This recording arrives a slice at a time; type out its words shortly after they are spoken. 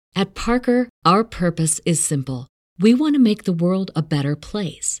At Parker, our purpose is simple. We want to make the world a better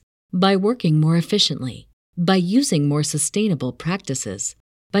place by working more efficiently, by using more sustainable practices,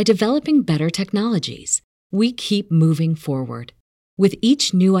 by developing better technologies. We keep moving forward. With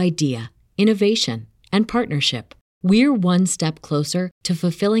each new idea, innovation, and partnership, we're one step closer to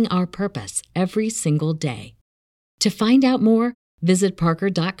fulfilling our purpose every single day. To find out more, visit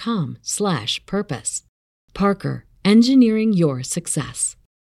parker.com/purpose. Parker, engineering your success.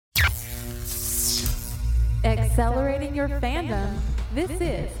 Accelerating your fandom, this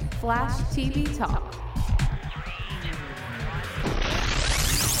is Flash TV Talk.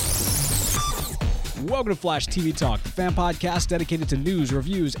 Welcome to Flash TV Talk, the fan podcast dedicated to news,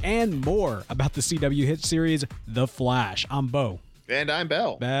 reviews, and more about the CW hit series, The Flash. I'm Bo. And I'm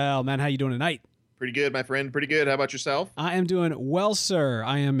Bell. Bell, man, how you doing tonight? Pretty good, my friend. Pretty good. How about yourself? I am doing well, sir.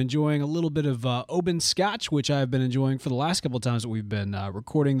 I am enjoying a little bit of Oban Scotch, which I've been enjoying for the last couple of times that we've been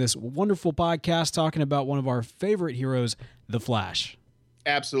recording this wonderful podcast talking about one of our favorite heroes, The Flash.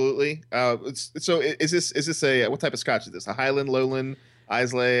 Absolutely. So is this a, what type of Scotch is this? A Highland, Lowland,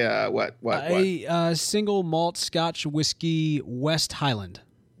 Islay, what? A single malt Scotch whiskey, West Highland.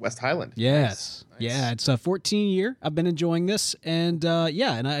 West Highland. Yes. Nice. Yeah, it's a 14-year. I've been enjoying this, and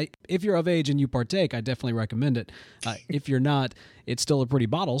if you're of age and you partake, I definitely recommend it. If you're not, it's still a pretty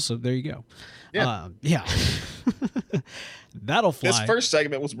bottle, so there you go. Yeah. That'll fly. This first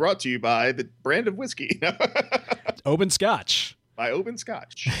segment was brought to you by the brand of whiskey. Oban Scotch. By Oban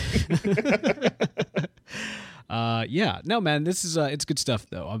Scotch. No, man, this is it's good stuff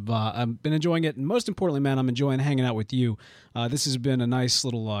though. I've been enjoying it, and most importantly, man, I'm enjoying hanging out with you. This has been a nice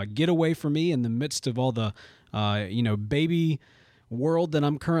little getaway for me in the midst of all the baby world that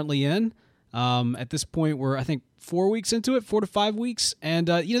I'm currently in. At this point, we're I think 4 weeks into it, 4 to 5 weeks, and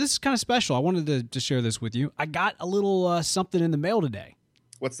this is kind of special. I wanted to share this with you. I got a little something in the mail today.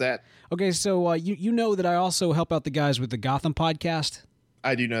 What's that? Okay, so you know that I also help out the guys with the Gotham podcast.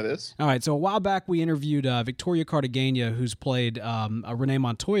 I do know this. All right, so a while back we interviewed Victoria Cartagena, who's played Renee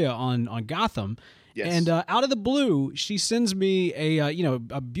Montoya on Gotham. Yes. And out of the blue, she sends me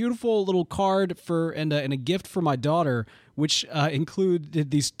a beautiful little card and a gift for my daughter, which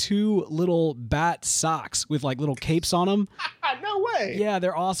included these 2 little bat socks with like little capes on them. No way. Yeah,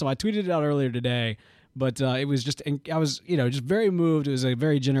 they're awesome. I tweeted it out earlier today, but it was just I was just very moved. It was a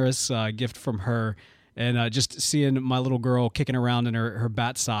very generous gift from her. And just seeing my little girl kicking around in her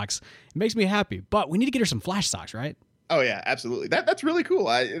bat socks, it makes me happy. But we need to get her some Flash socks, right? Oh yeah, absolutely. That's really cool.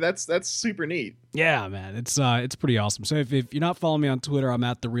 That's super neat. Yeah, man, it's pretty awesome. So if you're not following me on Twitter, I'm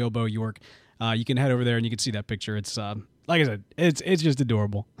at the Real Bo York. You can head over there and you can see that picture. It's like I said, it's just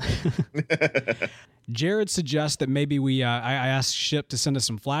adorable. Jared suggests that maybe I asked Ship to send us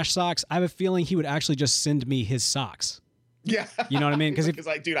some Flash socks. I have a feeling he would actually just send me his socks. Yeah. You know what I mean? Because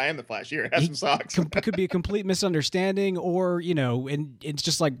dude, I am the Flash. Here, have some socks. Could be a complete misunderstanding, or and it's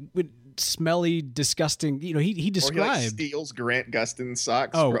just like smelly, disgusting. He described. Or he steals Grant Gustin's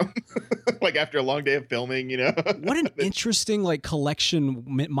socks. Oh. From, like after a long day of filming. What an interesting collection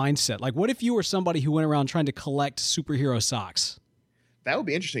mindset. Like, what if you were somebody who went around trying to collect superhero socks? That would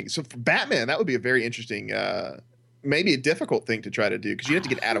be interesting. So for Batman, that would be a very interesting. Maybe a difficult thing to try to do because you have to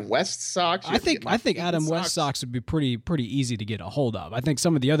get Adam West socks. I think Adam West socks would be pretty easy to get a hold of. I think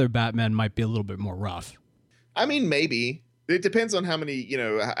some of the other Batmen might be a little bit more rough. I mean, maybe it depends on how many,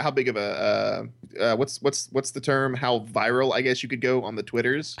 how big of a what's the term? How viral, I guess you could go on the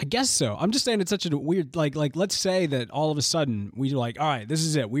Twitters. I guess so. I'm just saying it's such a weird like let's say that all of a sudden we're like, all right, this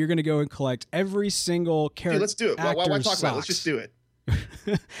is it. We're gonna go and collect every single character. Dude, let's do it. Why talk socks. about it? Let's just do it.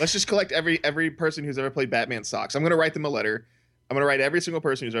 Let's just collect every person who's ever played Batman socks. I'm going to write them a letter. I'm going to write every single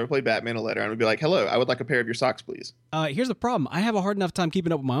person who's ever played Batman a letter. I'm going to be like, hello, I would like a pair of your socks, please. Here's the problem. I have a hard enough time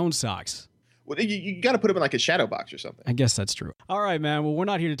keeping up with my own socks. Well, you got to put them in like a shadow box or something. I guess that's true. All right, man. Well, we're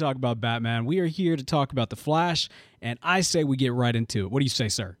not here to talk about Batman. We are here to talk about The Flash, and I say we get right into it. What do you say,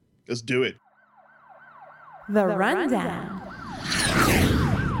 sir? Let's do it. The Rundown.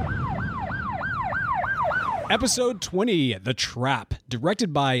 Episode 20, The Trap,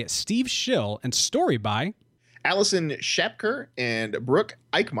 directed by Steve Schill and story by Allison Shapker and Brooke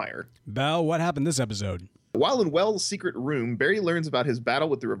Eichmeyer. Bell, what happened this episode? While in Wells' secret room, Barry learns about his battle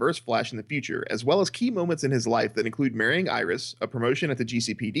with the Reverse Flash in the future, as well as key moments in his life that include marrying Iris, a promotion at the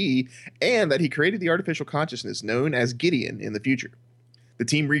GCPD, and that he created the artificial consciousness known as Gideon in the future. The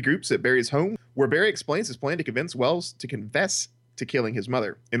team regroups at Barry's home, where Barry explains his plan to convince Wells to confess to killing his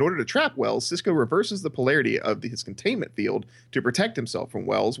mother. In order to trap Wells, Cisco reverses the polarity of his containment field to protect himself from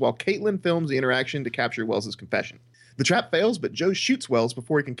Wells, while Caitlin films the interaction to capture Wells' confession. The trap fails, but Joe shoots Wells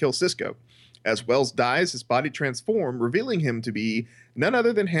before he can kill Cisco. As Wells dies, his body transforms, revealing him to be none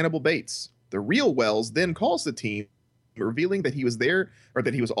other than Hannibal Bates. The real Wells then calls the team, revealing that he was there, or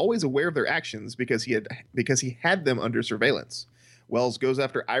that he was always aware of their actions because he had them under surveillance. Wells goes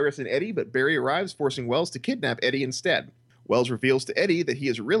after Iris and Eddie, but Barry arrives, forcing Wells to kidnap Eddie instead. Wells reveals to Eddie that he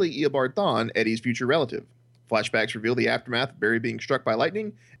is really Eobard Thawne, Eddie's future relative. Flashbacks reveal the aftermath of Barry being struck by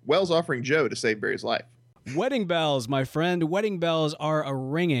lightning, Wells offering Joe to save Barry's life. Wedding bells, my friend. Wedding bells are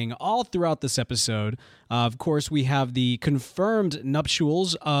ringing all throughout this episode. Of course, we have the confirmed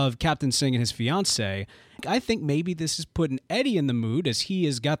nuptials of Captain Singh and his fiancée. I think maybe this is putting Eddie in the mood as he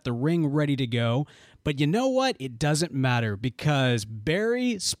has got the ring ready to go. But you know what? It doesn't matter because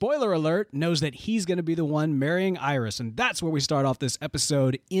Barry, spoiler alert, knows that he's going to be the one marrying Iris. And that's where we start off this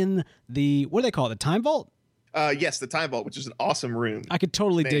episode in the, what do they call it, the Time Vault? Yes, the Time Vault, which is an awesome room. I could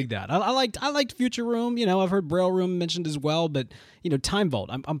totally dig that. I liked Future Room. You know, I've heard Braille Room mentioned as well, but you know, Time Vault.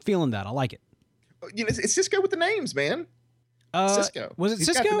 I'm feeling that. I like it. You know, it's Cisco with the names, man. Cisco. Was it He's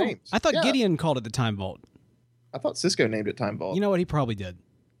Cisco? got the names. I thought Yeah. Gideon called it the Time Vault. I thought Cisco named it Time Vault. You know what? He probably did.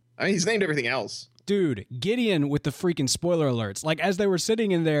 I mean, he's named everything else. Dude, Gideon with the freaking spoiler alerts. Like as they were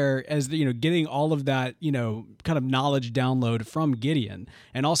sitting in there, as you know, getting all of that, you know, kind of knowledge download from Gideon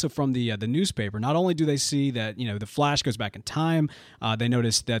and also from the newspaper. Not only do they see that, you know, the Flash goes back in time, they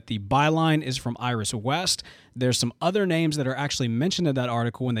notice that the byline is from Iris West. There's some other names that are actually mentioned in that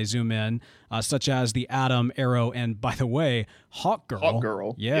article when they zoom in, such as the Atom, Arrow, and by the way, Hawk Girl. Hawk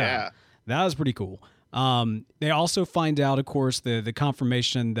Girl. Yeah. That was pretty cool. They also find out, of course, the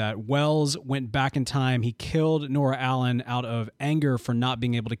confirmation that Wells went back in time. He killed Nora Allen out of anger for not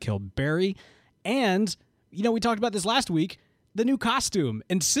being able to kill Barry. And, you know, we talked about this last week, the new costume.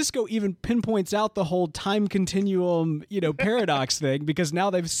 And Cisco even pinpoints out the whole time continuum, you know, paradox thing because now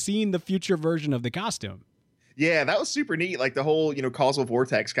they've seen the future version of the costume. Yeah, that was super neat. Like the whole, you know, causal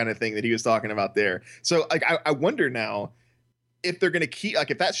vortex kind of thing that he was talking about there. So like, I wonder now if they're going to keep, like,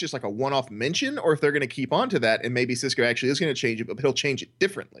 if that's just like a one-off mention or if they're going to keep on to that and maybe Cisco actually is going to change it, but he'll change it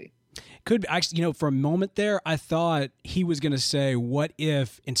differently. Could actually, you know, for a moment there, I thought he was going to say, what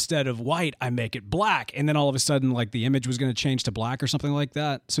if instead of white, I make it black? And then all of a sudden, like the image was going to change to black or something like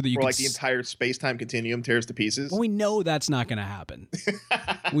that so that you or could like the entire space-time continuum tears to pieces. Well, we know that's not going to happen.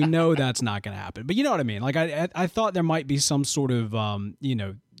 We know that's not going to happen. But you know what I mean? Like I thought there might be some sort of, you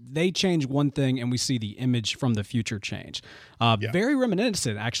know, they change one thing and we see the image from the future change. Very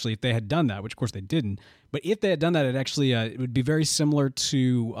reminiscent, actually, if they had done that, which of course they didn't. But if they had done that, it actually it would be very similar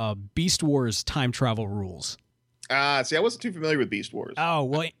to Beast Wars time travel rules. See, I wasn't too familiar with Beast Wars. Oh,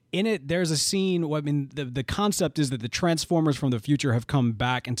 well, in it, there's a scene. Well, I mean, the concept is that the Transformers from the future have come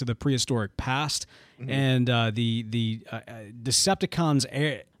back into the prehistoric past, and the Decepticons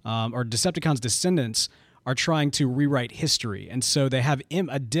or Decepticons descendants are trying to rewrite history. And so they have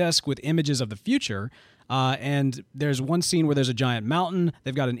a disc with images of the future. And there's one scene where there's a giant mountain.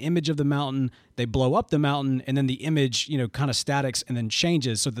 They've got an image of the mountain. They blow up the mountain, and then the image, you know, kind of statics and then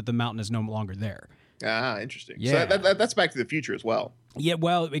changes so that the mountain is no longer there. Interesting. Yeah. So that's Back to the Future as well. Yeah,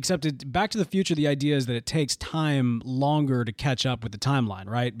 well, except Back to the Future, the idea is that it takes time longer to catch up with the timeline,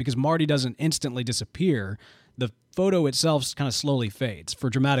 right? Because Marty doesn't instantly disappear. The photo itself kind of slowly fades for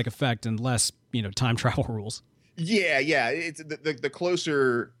dramatic effect and less, you know, time travel rules. Yeah. It's the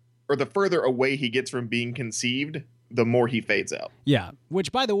closer or the further away he gets from being conceived, the more he fades out. Yeah,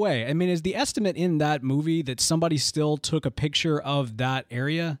 which, by the way, I mean, is the estimate in that movie that somebody still took a picture of that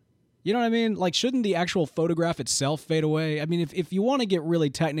area? You know what I mean? Like, shouldn't the actual photograph itself fade away? I mean, if you want to get really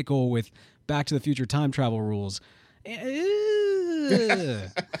technical with Back to the Future time travel rules,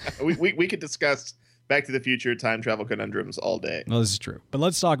 we could discuss Back to the Future time travel conundrums all day. Well, this is true. But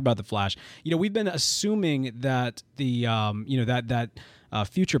let's talk about the Flash. You know, we've been assuming that the you know, that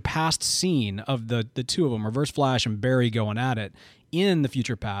future past scene of the two of them, Reverse Flash and Barry going at it in the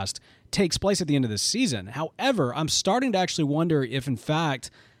future past, takes place at the end of this season. However, I'm starting to actually wonder if, in fact,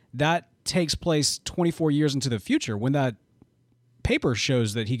 that takes place 24 years into the future when that paper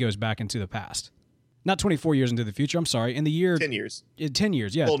shows that he goes back into the past. Not 24 years into the future, I'm sorry. In the year... 10 years. 10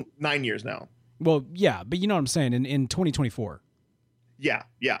 years, yeah. Well, 9 years now. Well, yeah, but you know what I'm saying, in 2024. Yeah.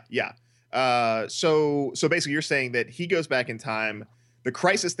 So basically you're saying that he goes back in time, the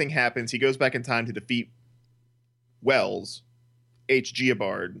crisis thing happens, he goes back in time to defeat Wells, H.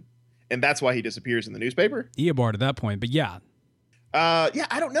 Eobard, and that's why he disappears in the newspaper? Eobard at that point, but yeah.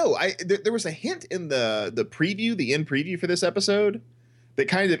 I don't know. There was a hint in the preview, the end preview for this episode, that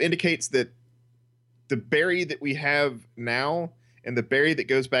kind of indicates that the Barry that we have now and the Barry that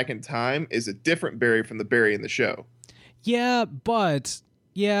goes back in time is a different Barry from the Barry in the show. Yeah, but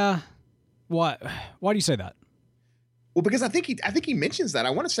yeah, why do you say that? Well, because I think he mentions that. I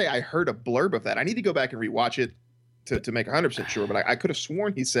want to say I heard a blurb of that. I need to go back and rewatch it to make 100% sure, but I could have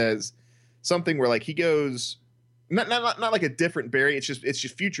sworn he says something where like he goes not like a different Barry, it's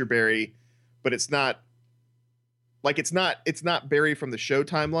just future Barry, but it's not Barry from the show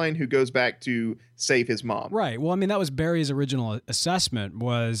timeline who goes back to save his mom. Right. Well, I mean, that was Barry's original assessment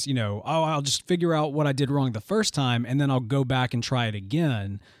was, I'll just figure out what I did wrong the first time and then I'll go back and try it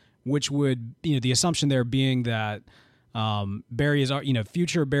again, which would, the assumption there being that Barry is,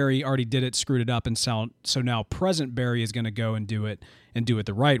 future Barry already did it, screwed it up, and so now present Barry is going to go and do it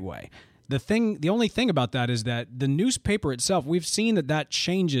the right way. The only thing about that is that the newspaper itself, we've seen that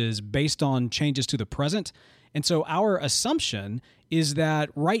changes based on changes to the present. And so our assumption is that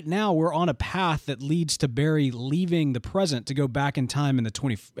right now we're on a path that leads to Barry leaving the present to go back in time in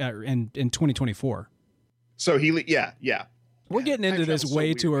 2024. So yeah. We're getting into this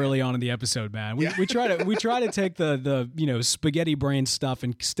way too early on in the episode, man. We try to take the spaghetti brain stuff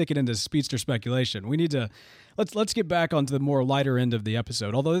and stick it into speedster speculation. We need to let's get back onto the more lighter end of the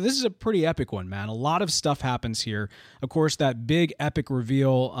episode. Although this is a pretty epic one, man. A lot of stuff happens here. Of course, that big epic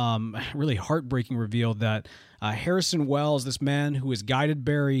reveal, really heartbreaking reveal that Harrison Wells, this man who has guided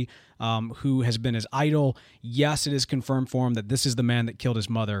Barry, who has been his idol. Yes, it is confirmed for him that this is the man that killed his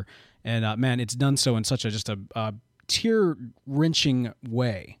mother, and man, it's done so in such a tear-wrenching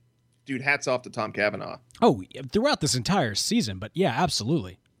way. Dude, hats off to Tom Cavanaugh. Oh, throughout this entire season, but yeah,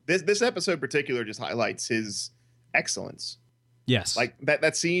 absolutely. This episode in particular just highlights his excellence. Yes. Like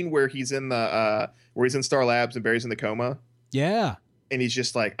that scene where he's in Star Labs and Barry's in the coma. Yeah. And he's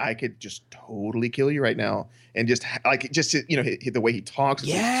just like, I could just totally kill you right now. And just the way he talks,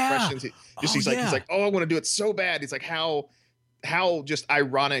 his expressions. He's like, oh, I want to do it so bad. He's like, how just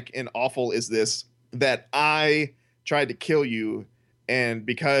ironic and awful is this that I tried to kill you, and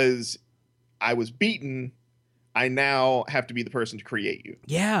because I was beaten, I now have to be the person to create you.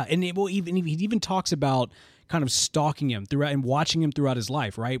 Yeah, and he even talks about kind of stalking him throughout and watching him throughout his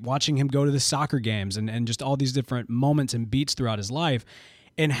life, right? Watching him go to the soccer games and just all these different moments and beats throughout his life,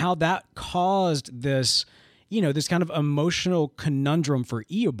 and how that caused this, this kind of emotional conundrum for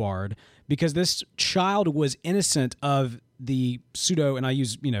Eobard, because this child was innocent of the pseudo, and I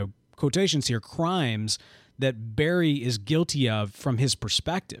use, quotations here, crimes that Barry is guilty of from his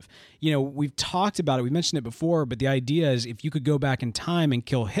perspective. We've talked about it, we mentioned it before, but the idea is if you could go back in time and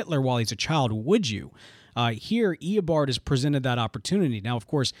kill Hitler while he's a child, would you? Here, Eobard has presented that opportunity. Now, of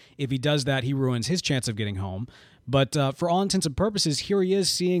course, if he does that, he ruins his chance of getting home. But for all intents and purposes, here he is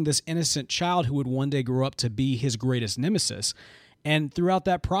seeing this innocent child who would one day grow up to be his greatest nemesis. And throughout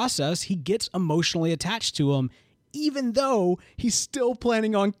that process, he gets emotionally attached to him, even though he's still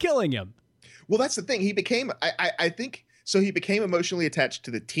planning on killing him. Well, that's the thing. He became, I think, so he became emotionally attached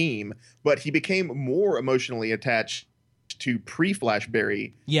to the team, but he became more emotionally attached to pre-Flash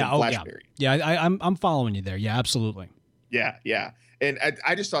Barry than Flash Barry. Yeah, I'm following you there. Yeah, absolutely. Yeah. And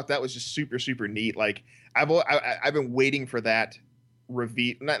I just thought that was just super, super neat. Like, I've been waiting for that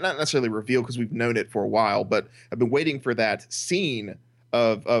reveal, not necessarily reveal because we've known it for a while, but I've been waiting for that scene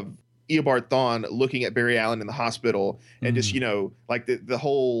of Eobard Thawne looking at Barry Allen in the hospital and just, like the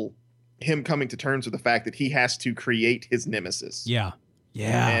whole him coming to terms with the fact that he has to create his nemesis. Yeah.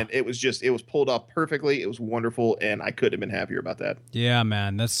 And it was pulled off perfectly. It was wonderful. And I couldn't have been happier about that. Yeah,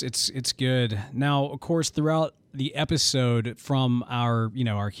 man, it's good. Now, of course, throughout the episode from our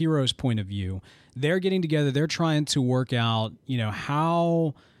hero's point of view, they're getting together. They're trying to work out,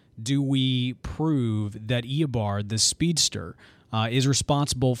 how do we prove that Eobard, the speedster, is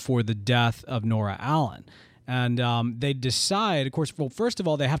responsible for the death of Nora Allen. And they decide, of course, well, first of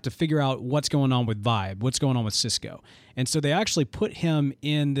all, they have to figure out what's going on with Vibe, what's going on with Cisco. And so they actually put him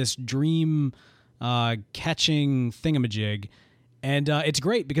in this dream catching thingamajig. And it's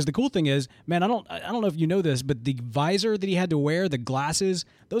great because the cool thing is, man, I don't know if you know this, but the visor that he had to wear, the glasses,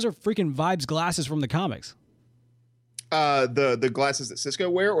 those are freaking Vibe's glasses from the comics. The glasses that Cisco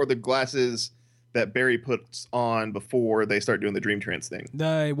wear, or the glasses that Barry puts on before they start doing the Dream Trance thing?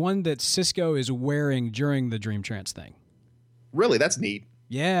 The one that Cisco is wearing during the Dream Trance thing. Really? That's neat.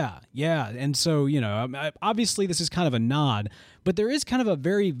 Yeah. And so, obviously this is kind of a nod, but there is kind of a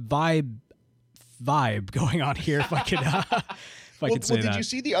very vibe going on here, if I could, if I could say that. Did you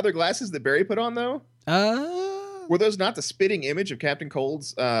see the other glasses that Barry put on, though? Were those not the spitting image of Captain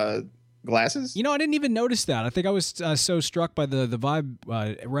Cold's glasses? I didn't even notice that. I think I was so struck by the Vibe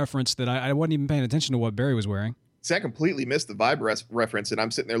reference that I wasn't even paying attention to what Barry was wearing. See, I completely missed the Vibe reference, and I'm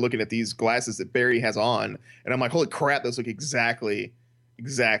sitting there looking at these glasses that Barry has on, and I'm like, holy crap, those look exactly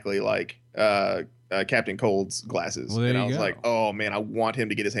like Captain Cold's glasses. Well, there and I you was go. like, oh man, I want him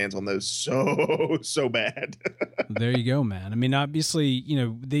to get his hands on those so bad. There you go, man. I mean, obviously, you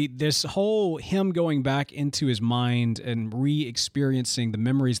know, this whole him going back into his mind and re-experiencing the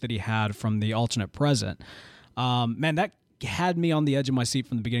memories that he had from the alternate present, man, that had me on the edge of my seat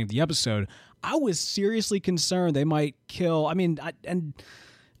from the beginning of the episode. I was seriously concerned they might kill. I mean,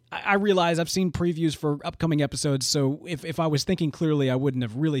 I realize I've seen previews for upcoming episodes, so if I was thinking clearly, I wouldn't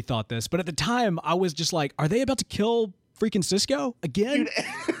have really thought this. But at the time, I was just like, are they about to kill freaking Cisco again?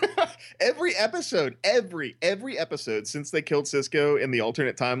 Dude, every episode since they killed Cisco in the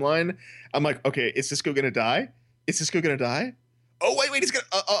alternate timeline, I'm like, okay, is Cisco gonna die? Is Cisco gonna die? Oh wait, he's gonna.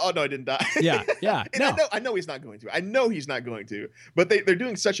 Oh no, I didn't die. Yeah. And no. I know he's not going to. I know he's not going to. But they're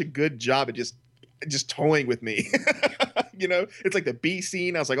doing such a good job at just toying with me. You know, it's like the B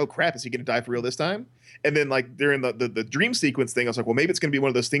scene. I was like, oh crap, is he gonna die for real this time? And then like during the dream sequence thing, I was like, well, maybe it's gonna be one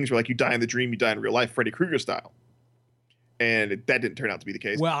of those things where like you die in the dream, you die in real life, Freddy Krueger style. And that didn't turn out to be the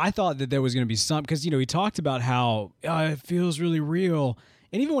case. Well, I thought that there was going to be some, because, you know, he talked about how it feels really real.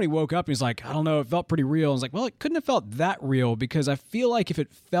 And even when he woke up, he was like, I don't know, it felt pretty real. I was like, well, it couldn't have felt that real, because I feel like if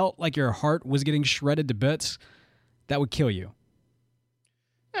it felt like your heart was getting shredded to bits, that would kill you.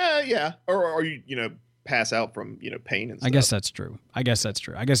 Yeah. Or you know, pass out from, you know, pain and stuff. I guess that's true. I guess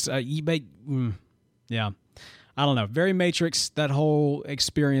yeah. I don't know. Very Matrix, that whole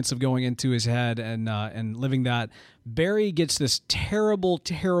experience of going into his head and living that. Barry gets this terrible,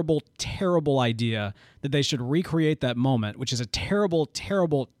 terrible, terrible idea that they should recreate that moment, which is a terrible,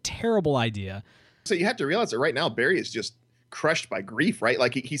 terrible, terrible idea. So you have to realize that right now Barry is just crushed by grief, right?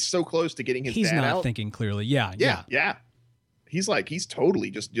 Like he's so close to getting his dad out. He's not thinking clearly. Yeah. He's totally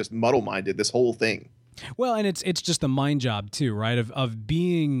just muddle-minded this whole thing. Well, and it's just the mind job too, right? Of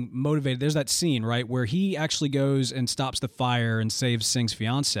being motivated. There's that scene, right, where he actually goes and stops the fire and saves Sing's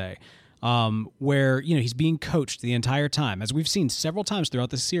fiance, where, you know, he's being coached the entire time, as we've seen several times throughout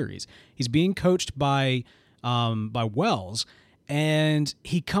the series. He's being coached by Wells, and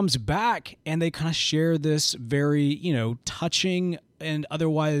he comes back, and they kind of share this very, you know, touching and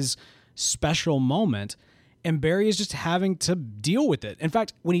otherwise special moment, and Barry is just having to deal with it. In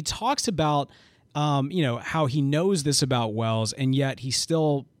fact, when he talks about you know, how he knows this about Wells, and yet he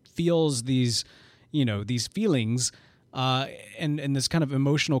still feels these, you know, these feelings and this kind of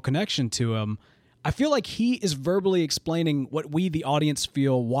emotional connection to him. I feel like he is verbally explaining what we, the audience,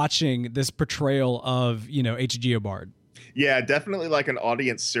 feel watching this portrayal of, you know, H.G. Eobard. Yeah, definitely like an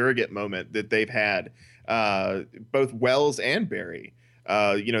audience surrogate moment that they've had, both Wells and Barry,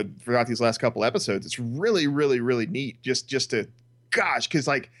 you know, throughout these last couple episodes. It's really, really, really neat just to, gosh, because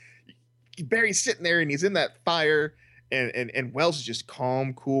like, Barry's sitting there and he's in that fire, and Wells is just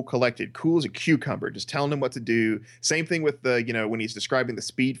calm, cool, collected, cool as a cucumber, just telling him what to do. Same thing with the, you know, when he's describing the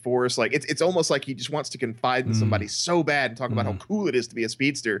Speed Force, like it's almost like he just wants to confide in somebody so bad and talk about how cool it is to be a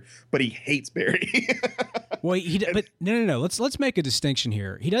speedster, but he hates Barry. Well, but no. Let's make a distinction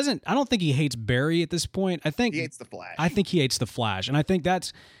here. He doesn't. I don't think he hates Barry at this point. I think he hates the Flash. I think he hates the Flash, and I think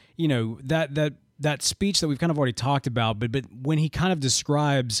that's, you know, that speech that we've kind of already talked about. But when he kind of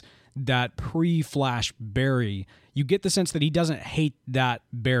describes that pre-Flash Barry, you get the sense that he doesn't hate that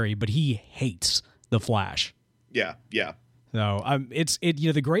Barry, but he hates the Flash. Yeah. So you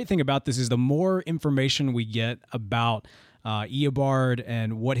know, the great thing about this is the more information we get about Eobard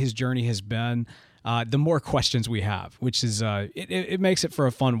and what his journey has been, the more questions we have, which is it makes it for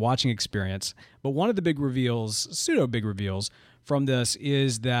a fun watching experience. But one of the big reveals, pseudo big reveals from this,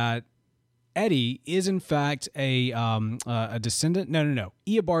 is that Eddie is in fact a descendant. No.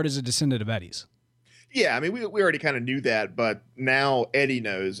 Eobard is a descendant of Eddie's. Yeah, I mean, we already kind of knew that, but now Eddie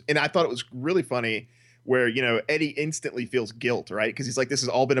knows. And I thought it was really funny where, you know, Eddie instantly feels guilt, right? Because he's like, this has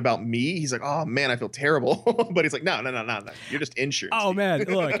all been about me. He's like, oh, man, I feel terrible. But he's like, no. You're just insurance. Oh, man,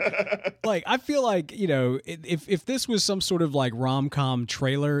 look, like, I feel like, you know, if this was some sort of, like, rom-com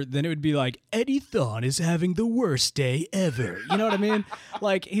trailer, then it would be like, Eddie Thawne is having the worst day ever. You know what I mean?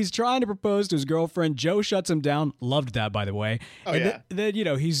 Like, he's trying to propose to his girlfriend. Joe shuts him down. Loved that, by the way. Oh, and yeah. Then, you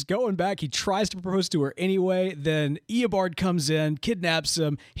know, he's going back. He tries to propose to her anyway. Then Eobard comes in, kidnaps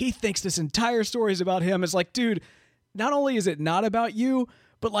him. He thinks this entire story is about him. It's like, dude, not only is it not about you,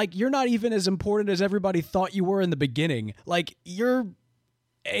 but like you're not even as important as everybody thought you were in the beginning. Like you're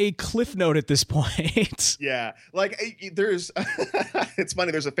a cliff note at this point. Yeah, like there's it's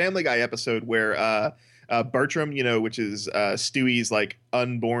funny, there's a Family Guy episode where Bertram, you know, which is Stewie's like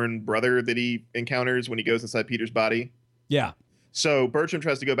unborn brother that he encounters when he goes inside Peter's body. Yeah. So Bertram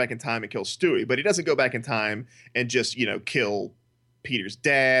tries to go back in time and kill Stewie, but he doesn't go back in time and just, you know, kill Peter's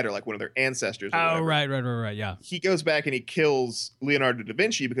dad or like one of their ancestors. Or Oh, whatever. right. Yeah. He goes back and he kills Leonardo da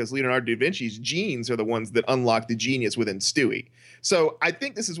Vinci because Leonardo da Vinci's genes are the ones that unlock the genius within Stewie. So I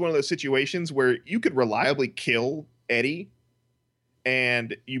think this is one of those situations where you could reliably kill Eddie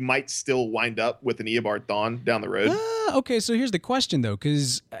and you might still wind up with an Eobard Thawne down the road. Okay, so here's the question, though,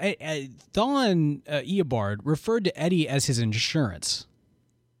 because Thawne Eobard referred to Eddie as his insurance.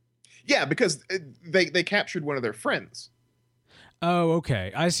 Yeah, because they captured one of their friends. Oh,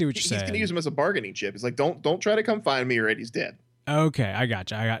 okay. I see what you're saying. He's going to use him as a bargaining chip. He's like, don't try to come find me or Eddie's dead. Okay, I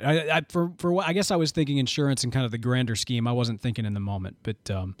gotcha. I guess I was thinking insurance and kind of the grander scheme. I wasn't thinking in the moment, but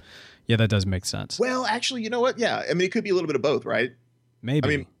yeah, that does make sense. Well, actually, you know what? Yeah, I mean, it could be a little bit of both, right? Maybe.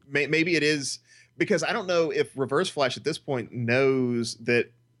 I mean, maybe it is, because I don't know if Reverse Flash at this point knows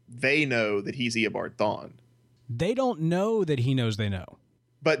that they know that he's Eobard Thawne. They don't know that he knows they know.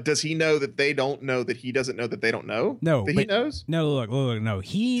 But does he know that they don't know that he doesn't know that they don't know? No. That he knows? No, look, no.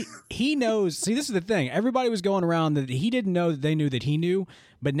 He knows. See, this is the thing. Everybody was going around that he didn't know that they knew that he knew,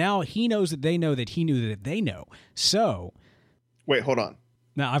 but now he knows that they know that he knew that they know. So. Wait, hold on.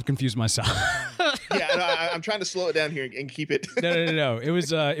 Now I've confused myself. Yeah, I'm trying to slow it down here and keep it. No. It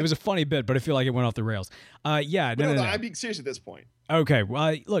was a funny bit, but I feel like it went off the rails. Yeah. No. I'm being serious at this point. Okay.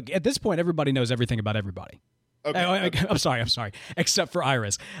 Well, look, at this point, everybody knows everything about everybody. Okay. I'm sorry. Except for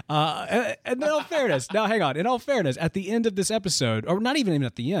Iris. And in all fairness, now hang on. In all fairness, at the end of this episode, or not even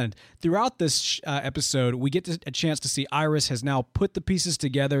at the end, throughout this episode, we get a chance to see Iris has now put the pieces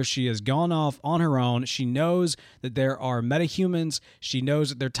together. She has gone off on her own. She knows that there are metahumans. She knows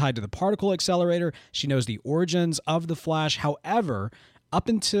that they're tied to the particle accelerator. She knows the origins of the Flash. However, up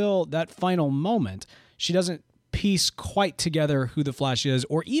until that final moment, she doesn't piece quite together who the Flash is,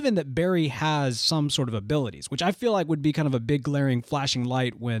 or even that Barry has some sort of abilities, which I feel like would be kind of a big glaring flashing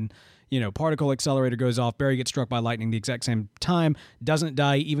light when, particle accelerator goes off, Barry gets struck by lightning the exact same time, doesn't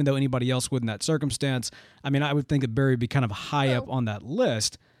die, even though anybody else would in that circumstance. I mean, I would think that Barry would be kind of high up on that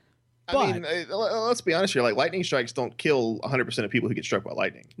list. I mean, let's be honest here. Like, lightning strikes don't kill 100% of people who get struck by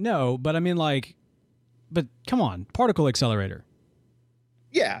lightning. No, but I mean, but come on, particle accelerator.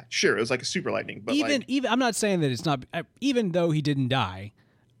 Yeah, sure. It was like a super lightning, but even I'm not saying that it's not. Even though he didn't die,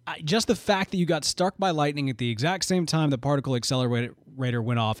 just the fact that you got struck by lightning at the exact same time the particle accelerator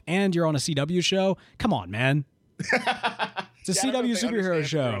went off, and you're on a CW show. Come on, man. It's a CW superhero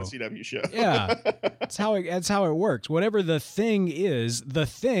show. On a CW show. Yeah, that's how it works. Whatever the thing is, the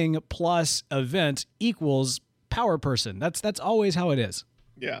thing plus event equals power person. That's always how it is.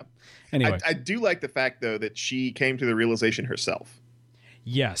 Yeah. Anyway, I do like the fact though that she came to the realization herself.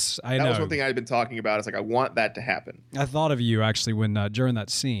 Yes, I know. That was one thing I'd been talking about. It's like, I want that to happen. I thought of you actually when during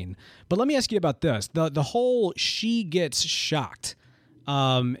that scene. But let me ask you about this. The whole she gets shocked,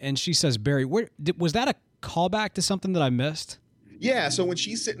 and she says, Barry, was that a callback to something that I missed? Yeah, so when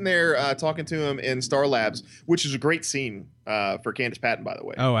she's sitting there talking to him in Star Labs, which is a great scene for Candace Patton, by the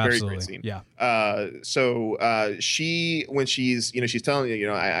way. Oh, absolutely. Very great scene. Yeah. So she, when she's telling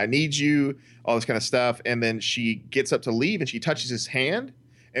you, I need you, all this kind of stuff, and then she gets up to leave and she touches his hand,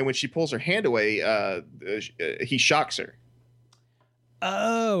 and when she pulls her hand away, he shocks her.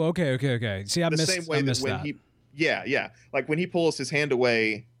 Oh, okay. See, I missed that. Yeah. Like when he pulls his hand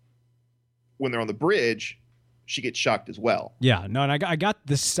away when they're on the bridge, she gets shocked as well. Yeah, no, and I got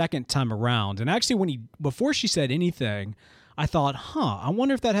the second time around, and actually before she said anything, I thought, I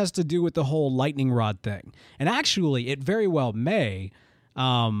wonder if that has to do with the whole lightning rod thing. And actually, it very well may.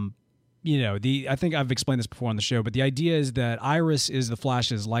 I think I've explained this before on the show, but the idea is that Iris is the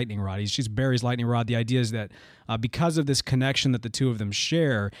Flash's lightning rod. She's Barry's lightning rod. The idea is that because of this connection that the two of them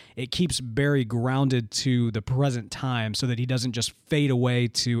share, it keeps Barry grounded to the present time so that he doesn't just fade away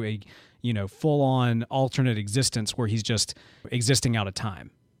to a full-on alternate existence where he's just existing out of time.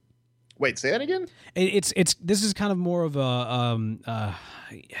 Wait, say that again? This is kind of more of a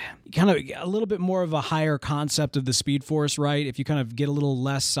kind of a little bit more of a higher concept of the Speed Force, right? If you kind of get a little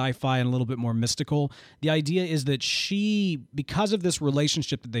less sci-fi and a little bit more mystical, the idea is that she, because of this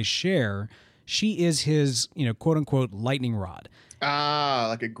relationship that they share, she is his, quote unquote, lightning rod.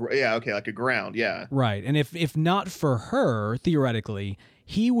 Like a ground, yeah. Right, and if not for her, theoretically,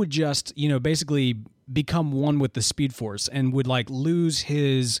 he would just, basically become one with the Speed Force and would lose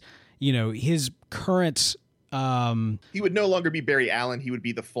his, his current. He would no longer be Barry Allen. He would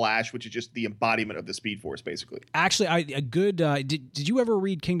be the Flash, which is just the embodiment of the Speed Force, basically. Actually, did you ever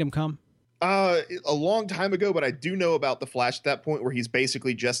read Kingdom Come? A long time ago, but I do know about the Flash at that point where he's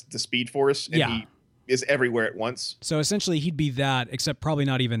basically just the Speed Force and he is everywhere at once. So essentially he'd be that, except probably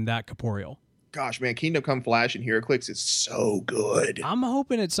not even that corporeal. gosh, man, Kingdom Come Flash and HeroClix is so good. I'm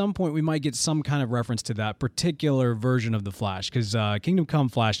hoping at some point we might get some kind of reference to that particular version of the Flash, because Kingdom Come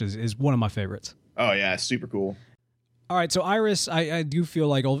Flash is one of my favorites. Oh, yeah, super cool. All right, so Iris, I do feel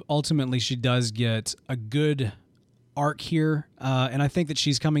like ultimately she does get a good arc here, and I think that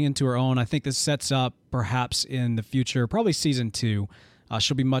she's coming into her own. I think this sets up perhaps in the future, probably season 2,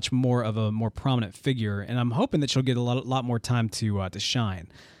 she'll be much more of a more prominent figure, and I'm hoping that she'll get a lot more time to shine.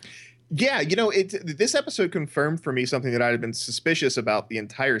 Yeah, this episode confirmed for me something that I had been suspicious about the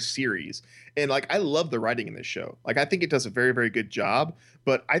entire series. And like, I love the writing in this show. Like, I think it does a very, very good job,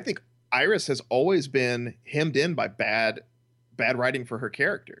 but I think Iris has always been hemmed in by bad writing for her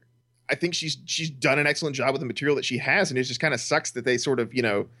character. I think she's done an excellent job with the material that she has, and it just kind of sucks that they sort of,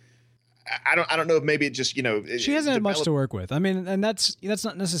 I don't know if maybe it just, she hasn't had much to work with. I mean, and that's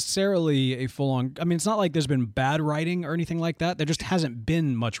not necessarily a full on. I mean, it's not like there's been bad writing or anything like that. There just hasn't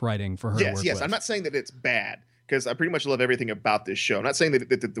been much writing for her to work with. Yes, I'm not saying that it's bad, because I pretty much love everything about this show. I'm not saying that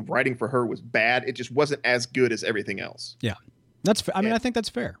the writing for her was bad. It just wasn't as good as everything else. Yeah, that's. I mean, I think that's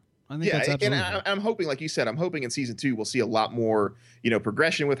fair. I think that's absolutely and I'm hoping, like you said, I'm hoping in season 2 we'll see a lot more,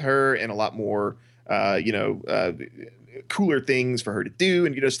 progression with her, and a lot more, cooler things for her to do,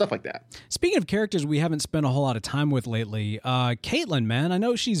 and stuff like that. Speaking of characters we haven't spent a whole lot of time with lately, Caitlin, man, I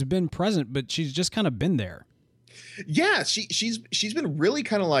know she's been present, but she's just kind of been there. Yeah, she's been really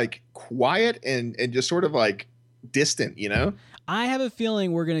kind of like quiet and just sort of like distant, I have a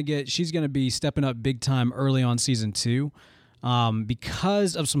feeling she's gonna be stepping up big time early on season 2.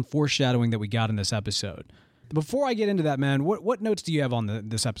 Because of some foreshadowing that we got in this episode. Before I get into that, man, what notes do you have on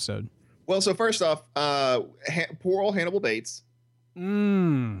this episode? Well, so first off, poor old Hannibal Bates.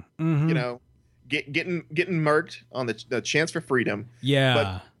 Mm-hmm. Getting murked on the chance for freedom. Yeah.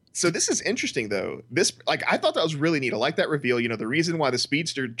 But, so this is interesting, though. I thought that was really neat. I like that reveal. The reason why the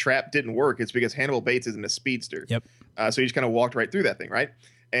speedster trap didn't work is because Hannibal Bates isn't a speedster. Yep. So he just kind of walked right through that thing, right?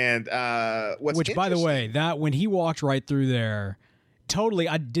 And which, by the way, that when he walked right through there, totally,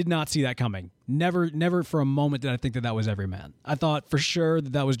 I did not see that coming. Never for a moment did I think that was Everyman. I thought for sure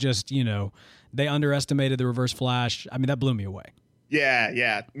that was just, they underestimated the Reverse Flash. I mean, that blew me away.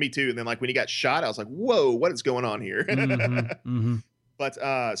 Yeah, me too. And then like when he got shot, I was like, whoa, what is going on here? Mm-hmm.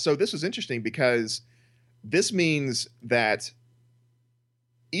 But so this was interesting because this means that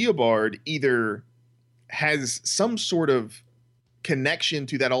Eobard either has some sort of connection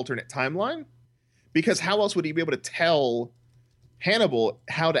to that alternate timeline, because how else would he be able to tell Hannibal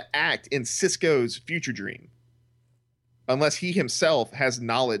how to act in Cisco's future dream unless he himself has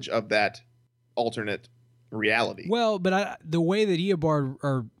knowledge of that alternate reality? Well, but the way that Eobard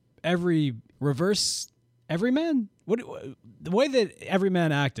or Everyman, the way that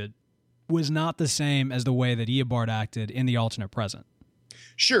Everyman acted was not the same as the way that Eobard acted in the alternate present.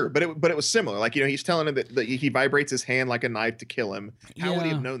 Sure, but it was similar. Like, he's telling him that he vibrates his hand like a knife to kill him. How would he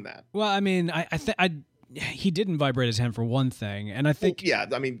have known that? Well, I mean, he didn't vibrate his hand for one thing, and I think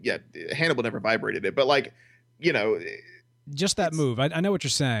Hannibal never vibrated it, but like, just that move. I know what you're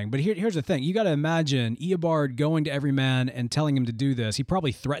saying, but here's the thing: you got to imagine Eobard going to Everyman and telling him to do this. He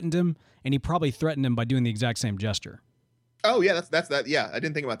probably threatened him, and he probably threatened him by doing the exact same gesture. Oh yeah, that's that. Yeah, I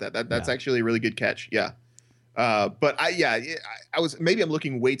didn't think about that. That's actually a really good catch. Yeah. But I was, maybe I'm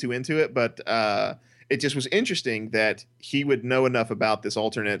looking way too into it, but it just was interesting that he would know enough about this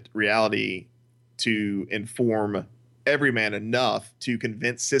alternate reality to inform Everyman enough to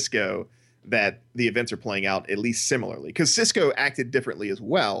convince Cisco that the events are playing out at least similarly. Because Cisco acted differently as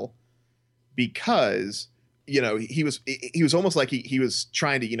well, because he was almost like he was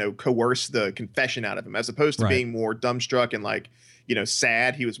trying to coerce the confession out of him, as opposed to being more dumbstruck and like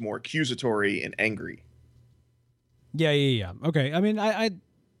sad. He was more accusatory and angry. Yeah. Okay. I mean,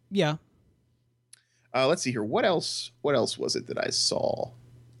 yeah. Let's see here. What else was it that I saw?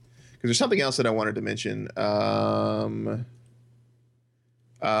 Because there's something else that I wanted to mention.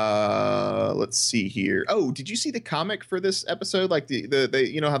 Let's see here. Oh, did you see the comic for this episode? Like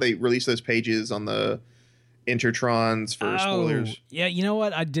the how they release those pages on the Intertrons for spoilers? Yeah, you know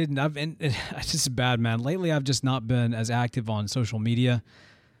what? I didn't. It's just bad, man. Lately, I've just not been as active on social media.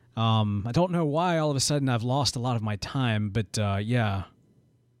 I don't know why all of a sudden I've lost a lot of my time, but yeah.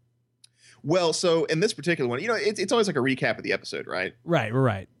 Well, so in this particular one, it's always like a recap of the episode, right?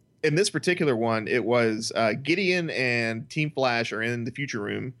 Right. In this particular one, it was Gideon and Team Flash are in the future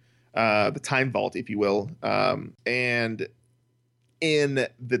room, the time vault, if you will. And in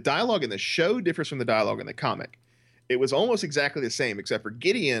the dialogue in the show differs from the dialogue in the comic. It was almost exactly the same, except for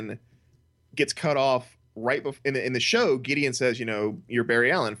Gideon gets cut off right in the show. Gideon says, you're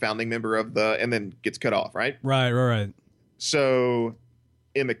Barry Allen, founding member of and then gets cut off, right? Right. So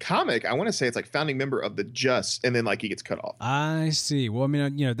In the comic, I want to say it's like founding member of the Just, and then like he gets cut off. I see. Well, I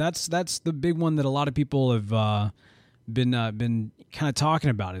mean, that's the big one that a lot of people have been kind of talking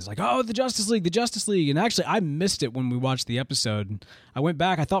about. Is like, oh, the Justice League. And actually, I missed it when we watched the episode. I went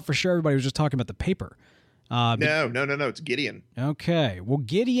back. I thought for sure everybody was just talking about the paper. No. It's Gideon. Okay. Well,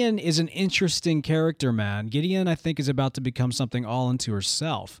 Gideon is an interesting character, man. Gideon, I think, is about to become something all unto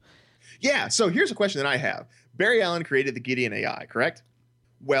herself. Yeah. So here's a question that I have. Barry Allen created the Gideon AI, correct?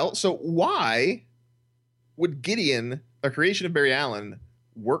 Well, so why would Gideon, a creation of Barry Allen,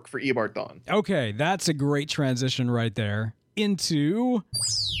 work for Eobard Thawne? Okay, that's a great transition right there into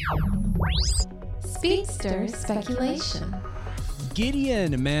Speedster speculation.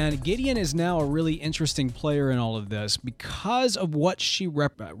 Gideon, man. Gideon is now a really interesting player in all of this because of what she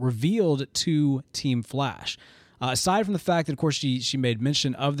revealed to Team Flash. Aside from the fact that, of course, she made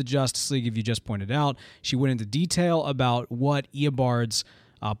mention of the Justice League, if you just pointed out, she went into detail about what Eobard's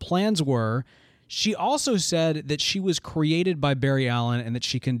plans were. She also said that she was created by Barry Allen and that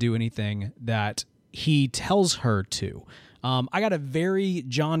she can do anything that he tells her to. I got a very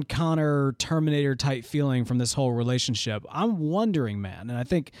John Connor Terminator type feeling from this whole relationship. I'm wondering, man, and I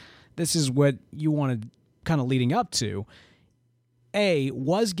think this is what you wanted kind of leading up to. A,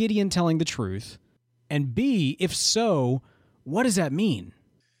 was Gideon telling the truth? And B, if so, what does that mean?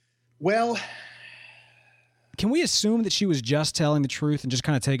 Well, can we assume that she was just telling the truth and just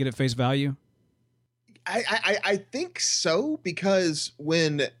kind of take it at face value? I think so, because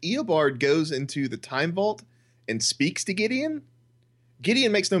when Eobard goes into the Time Vault and speaks to Gideon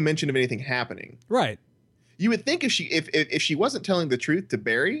makes no mention of anything happening. Right. You would think if she wasn't telling the truth to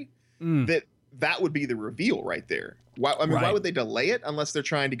Barry, that would be the reveal right there. Why would they delay it unless they're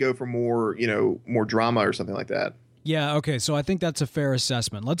trying to go for more drama or something like that? Yeah, okay, so I think that's a fair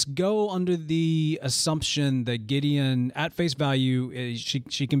assessment. Let's go under the assumption that Gideon, at face value,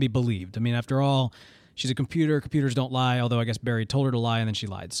 she can be believed. I mean, after all, she's a computer. Computers don't lie, although I guess Barry told her to lie and then she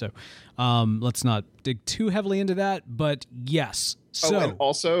lied. So let's not dig too heavily into that, but yes. So, and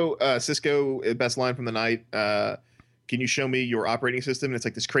also, Cisco, best line from the night, can you show me your operating system? And it's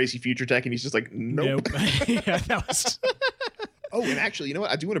like this crazy future tech, and he's just like, nope. Yeah, that was... Oh, and actually, you know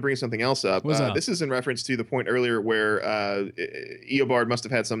what? I do want to bring something else up. This is in reference to the point earlier where Eobard must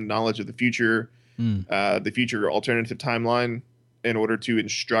have had some knowledge of the future alternative timeline in order to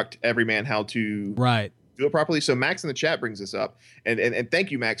instruct every man how to do it properly. So Max in the chat brings this up, and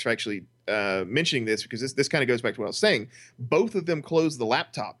thank you, Max, for actually mentioning this, because this kind of goes back to what I was saying. Both of them closed the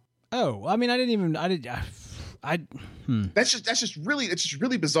laptop. Oh, I mean, That's just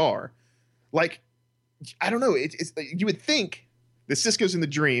really bizarre. Like, I don't know. It's you would think that Cisco's in the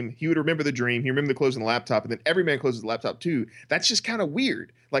dream. He would remember the dream. He remember the closing the laptop, and then every man closes the laptop too. That's just kind of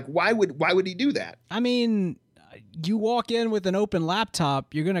weird. Like, why would he do that? I mean, you walk in with an open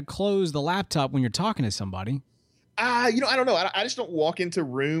laptop, you're gonna close the laptop when you're talking to somebody. I don't know. I just don't walk into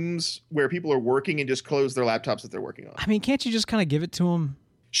rooms where people are working and just close their laptops that they're working on. I mean, can't you just kind of give it to them?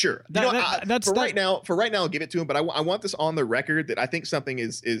 Sure. Right now, I'll give it to him. But I want this on the record that I think something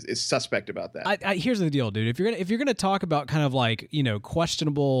is suspect about that. Here's the deal, dude. If you're gonna talk about kind of like,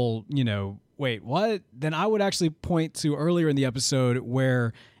 questionable, wait, what? Then I would actually point to earlier in the episode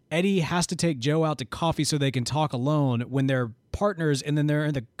where Eddie has to take Joe out to coffee so they can talk alone when they're partners, and then they're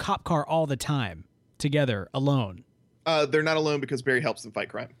in the cop car all the time together alone. They're not alone because Barry helps them fight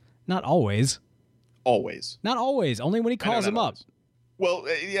crime. Not always. Always. Not always. Only when he calls them up. Well,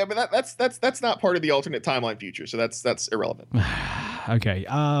 yeah, but that's not part of the alternate timeline future, so that's irrelevant. Okay.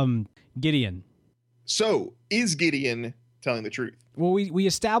 Gideon. So, is Gideon telling the truth? Well, we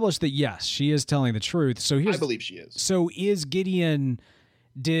established that yes, she is telling the truth. So I believe she is. So is Gideon?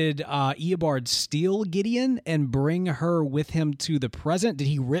 Did Eobard steal Gideon and bring her with him to the present? Did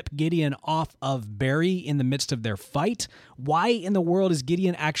he rip Gideon off of Barry in the midst of their fight? Why in the world is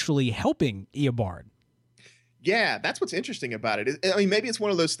Gideon actually helping Eobard? Yeah, that's what's interesting about it. I mean, maybe it's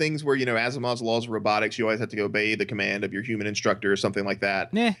one of those things where, Asimov's laws of robotics, you always have to obey the command of your human instructor or something like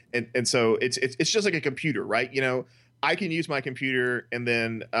that. Nah. And so it's just like a computer, right? I can use my computer, and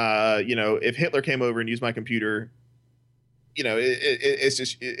then, if Hitler came over and used my computer, it's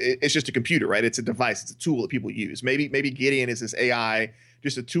just a computer, right? It's a device. It's a tool that people use. Maybe Gideon is this AI,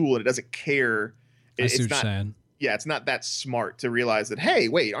 just a tool, and it doesn't care. I see what you're saying. Yeah, it's not that smart to realize that, hey,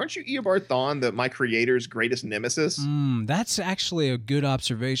 wait, aren't you Eobard Thawne, my creator's greatest nemesis? That's actually a good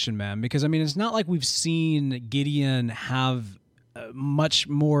observation, man, because, I mean, it's not like we've seen Gideon have much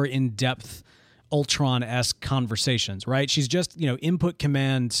more in-depth Ultron-esque conversations, right? She's just, input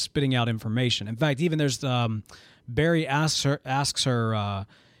command spitting out information. In fact, even there's Barry asks her,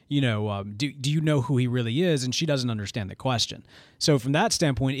 do you know who he really is? And she doesn't understand the question. So from that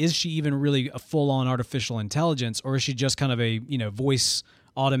standpoint, is she even really a full-on artificial intelligence, or is she just kind of a, voice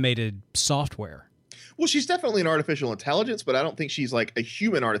automated software? Well, she's definitely an artificial intelligence, but I don't think she's like a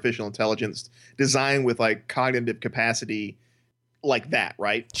human artificial intelligence designed with like cognitive capacity like that,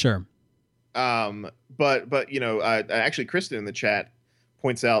 right? Sure. But actually, Kristen in the chat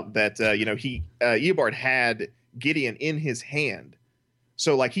points out that Eobard had Gideon in his hand,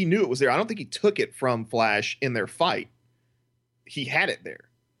 so like he knew it was there. I don't think he took it from Flash in their fight. He had it there.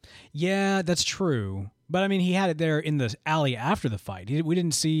 Yeah, that's true. But I mean, he had it there in the alley after the fight. We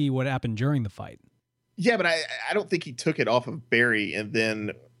didn't see what happened during the fight. Yeah, but I don't think he took it off of Barry and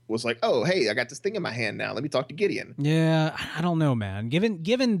then was like, oh, hey, I got this thing in my hand now. Let me talk to Gideon. Yeah, I don't know, man.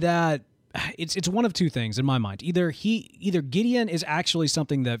 Given that it's one of two things in my mind. Either Gideon is actually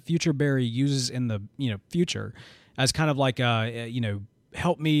something that future Barry uses in the future as kind of like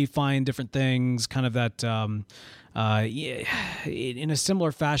help me find different things, kind of that in a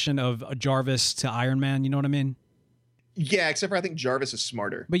similar fashion of a Jarvis to Iron Man. You know what I mean? Yeah, except for I think Jarvis is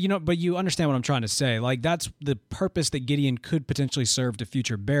smarter. But you understand what I'm trying to say. Like, that's the purpose that Gideon could potentially serve to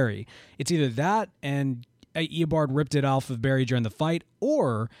future Barry. It's either that and Eobard ripped it off of Barry during the fight,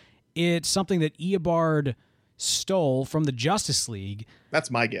 or it's something that Eobard stole from the Justice League. That's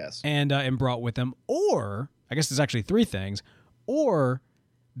my guess. And brought with him. Or, I guess there's actually three things. Or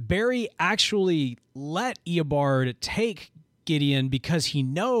Barry actually let Eobard take Gideon because he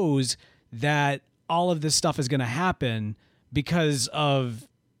knows that all of this stuff is going to happen because of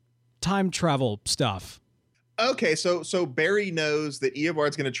time travel stuff. Okay, so Barry knows that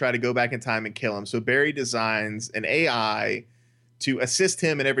Eobard's going to try to go back in time and kill him. So Barry designs an AI to assist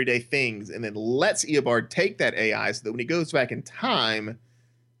him in everyday things and then lets Eobard take that AI so that when he goes back in time,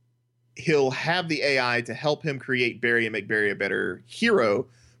 he'll have the AI to help him create Barry and make Barry a better hero.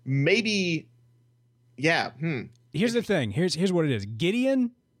 Maybe, yeah. Here's the thing. Here's what it is.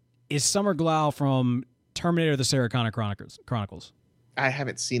 Gideon is Summer Glau from Terminator: The Sarah Connor Chronicles. I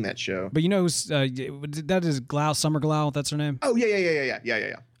haven't seen that show. But that is Glau, Summer Glau, that's her name? Oh,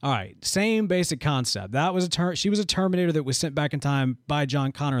 yeah. All right, same basic concept. That was she was a Terminator that was sent back in time by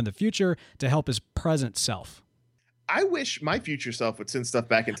John Connor in the future to help his present self. I wish my future self would send stuff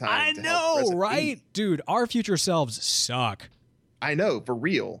back in time. I know, right? Me. Dude, our future selves suck. I know, for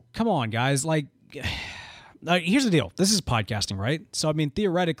real. Come on, guys. Like, here's the deal. This is podcasting, right? So, I mean,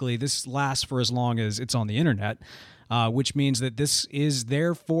 theoretically, this lasts for as long as it's on the internet, which means that this is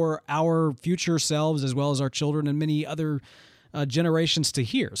there for our future selves as well as our children and many other generations to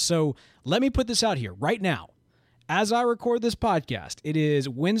hear. So let me put this out here right now. As I record this podcast, it is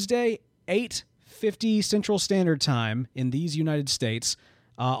Wednesday, 8:50 Central Standard Time in these United States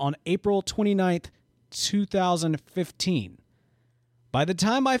on April 29th, 2015. By the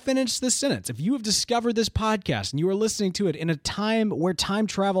time I finish this sentence, if you have discovered this podcast and you are listening to it in a time where time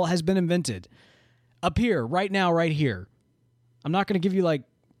travel has been invented, up here, right now, right here, I'm not going to give you like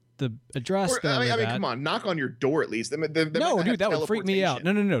the address. I mean, come on, knock on your door at least. No, dude, that would freak me out.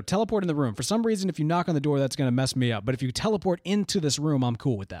 No. Teleport in the room. For some reason, if you knock on the door, that's going to mess me up. But if you teleport into this room, I'm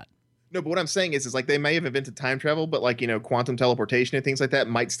cool with that. No, but what I'm saying is like they may have invented time travel, but like, quantum teleportation and things like that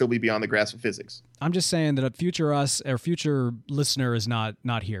might still be beyond the grasp of physics. I'm just saying that a future us or future listener is not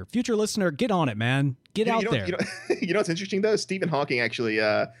here. Future listener, get on it, man. Get out there. You know what's interesting though? Stephen Hawking actually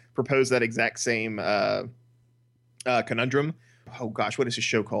proposed that exact same conundrum. Oh gosh, what is his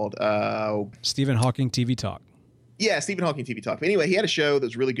show called? Stephen Hawking TV Talk. Yeah, Stephen Hawking TV Talk. But anyway, he had a show that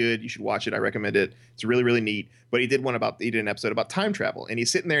was really good. You should watch it. I recommend it. It's really, really neat. But he did an episode about time travel. And he's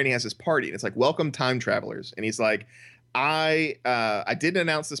sitting there and he has this party. And it's like, welcome time travelers. And he's like, I didn't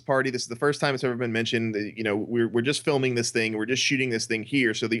announce this party. This is the first time it's ever been mentioned. We're just filming this thing. We're just shooting this thing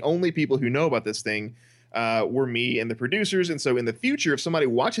here. So the only people who know about this thing were me and the producers. And so in the future, if somebody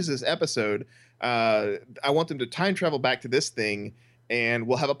watches this episode, I want them to time travel back to this thing. And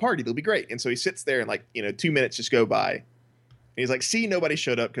we'll have a party. It'll be great. And so he sits there and 2 minutes just go by. And he's like, see, nobody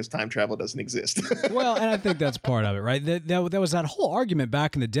showed up because time travel doesn't exist. Well, and I think that's part of it, right? That was that whole argument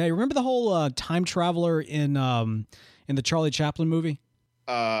back in the day. Remember the whole time traveler in the Charlie Chaplin movie?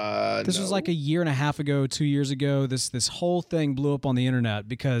 This was like a year and a half ago, 2 years ago. This whole thing blew up on the internet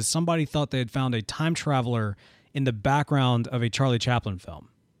because somebody thought they had found a time traveler in the background of a Charlie Chaplin film.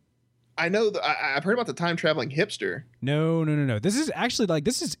 I know I've heard about the time traveling hipster. No. This is actually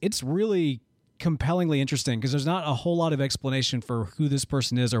it's really compellingly interesting because there's not a whole lot of explanation for who this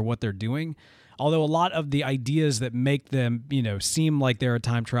person is or what they're doing. Although a lot of the ideas that make them, seem like they're a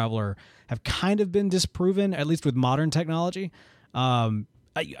time traveler have kind of been disproven, at least with modern technology.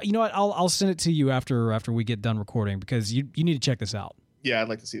 You know what? I'll send it to you after we get done recording because you need to check this out. Yeah, I'd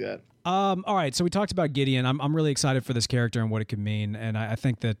like to see that. All right, so we talked about Gideon. I'm really excited for this character and what it could mean, and I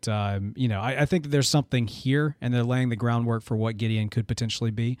think that I think that there's something here, and they're laying the groundwork for what Gideon could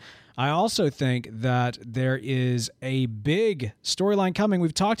potentially be. I also think that there is a big storyline coming.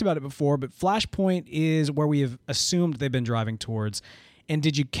 We've talked about it before, but Flashpoint is where we have assumed they've been driving towards. And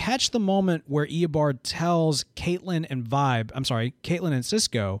did you catch the moment where Eobard tells Caitlin and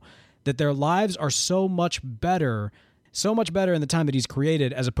Cisco that their lives are so much better in the time that he's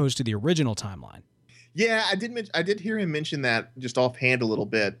created as opposed to the original timeline? Yeah, I did hear him mention that just offhand a little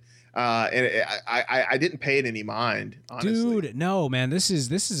bit, and I didn't pay it any mind. Honestly. Dude, no, man, this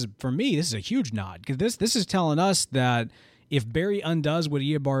is for me. This is a huge nod because this is telling us that if Barry undoes what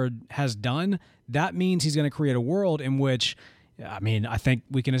Eobard has done, that means he's going to create a world in which, I mean, I think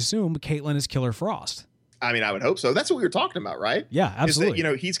we can assume Caitlin is Killer Frost. I mean, I would hope so. That's what we were talking about, right? Yeah, absolutely.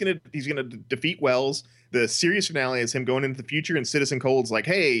 Is that, he's gonna defeat Wells. The series finale is him going into the future, and Citizen Cold's like,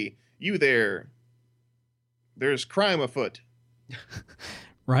 "Hey, you there? There's crime afoot."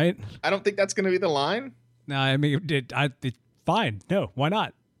 Right? I don't think that's going to be the line. No, I mean, fine. No, why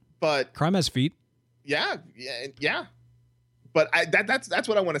not? But crime has feet. Yeah. But that's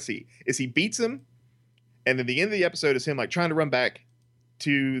what I want to see. Is he beats him, and then the end of the episode is him like trying to run back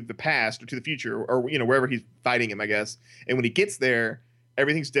to the past or to the future or wherever he's fighting him, I guess. And when he gets there,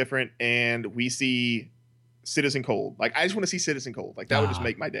 everything's different, and we see Citizen Cold. Like, I just want to see Citizen Cold. Like, that would just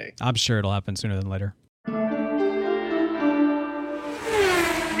make my day. I'm sure it'll happen sooner than later.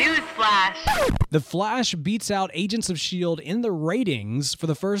 Newsflash. The Flash beats out Agents of S.H.I.E.L.D. in the ratings for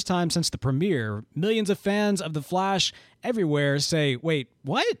the first time since the premiere. Millions of fans of The Flash everywhere say, wait,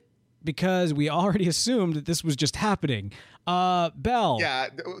 what? Because we already assumed that this was just happening. Bell. Yeah,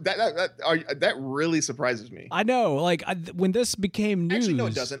 that really surprises me. I know. Like, when this became news... Actually, no,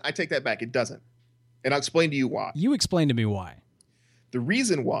 it doesn't. I take that back. It doesn't. And I'll explain to you why. You explain to me why. The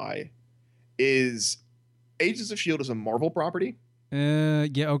reason why is Agents of S.H.I.E.L.D. is a Marvel property. Yeah,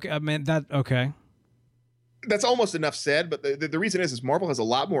 okay. I mean, okay. That's almost enough said, but the reason is Marvel has a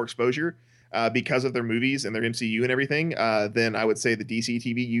lot more exposure because of their movies and their MCU and everything than I would say the DC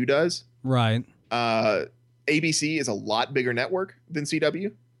TVU does. Right. ABC is a lot bigger network than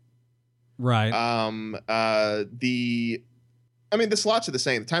CW. Right. The slots are the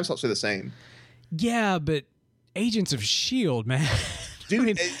same. The time slots are the same. Yeah, but Agents of S.H.I.E.L.D., man.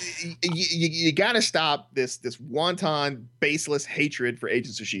 Dude, you got to stop this wanton, baseless hatred for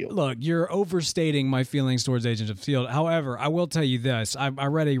Agents of S.H.I.E.L.D. Look, you're overstating my feelings towards Agents of S.H.I.E.L.D. However, I will tell you this. I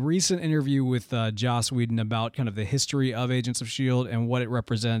read a recent interview with Joss Whedon about kind of the history of Agents of S.H.I.E.L.D. and what it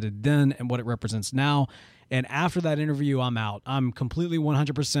represented then and what it represents now. And after that interview, I'm out. I'm completely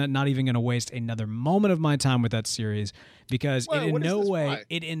 100% not even going to waste another moment of my time with that series because it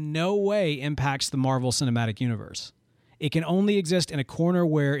in no way impacts the Marvel Cinematic Universe. It can only exist in a corner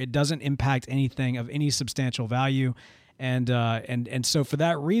where it doesn't impact anything of any substantial value. And so for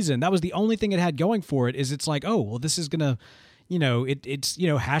that reason, that was the only thing it had going for it is it's like, oh, well, this is going to, it's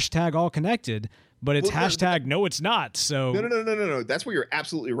hashtag all connected, but it's hashtag no, it's not. So No. That's where you're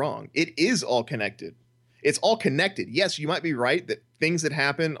absolutely wrong. It is all connected. It's all connected. Yes, you might be right that things that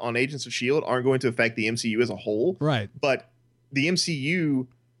happen on Agents of S.H.I.E.L.D. aren't going to affect the MCU as a whole. Right. But the MCU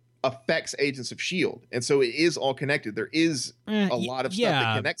affects Agents of S.H.I.E.L.D. And so it is all connected. There is a lot of stuff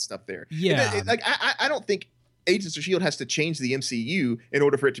that connects stuff there. Yeah. I don't think Agents of S.H.I.E.L.D. has to change the MCU in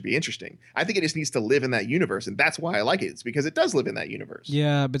order for it to be interesting. I think it just needs to live in that universe, and that's why I like it. It's because it does live in that universe.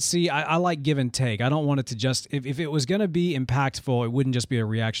 Yeah, but see, I like give and take. I don't want it to just... If it was going to be impactful, it wouldn't just be a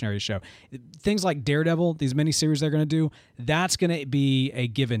reactionary show. Things like Daredevil, these miniseries they're going to do, that's going to be a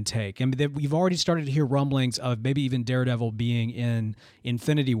give and take. And we've already started to hear rumblings of maybe even Daredevil being in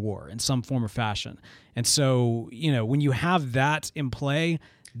Infinity War in some form or fashion. And so, when you have that in play,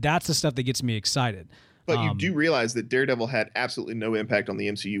 that's the stuff that gets me excited. But you do realize that Daredevil had absolutely no impact on the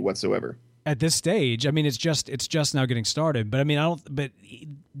MCU whatsoever. At this stage, I mean, it's just now getting started. But I mean, But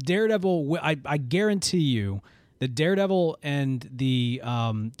Daredevil, I guarantee you that Daredevil and the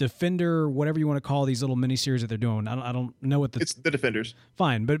Defender, whatever you want to call these little miniseries that they're doing, I don't know what it's the Defenders.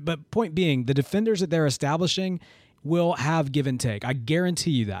 Fine, but point being, the Defenders that they're establishing will have give and take. I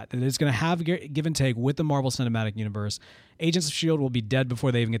guarantee you that it's going to have give and take with the Marvel Cinematic Universe. Agents of S.H.I.E.L.D. will be dead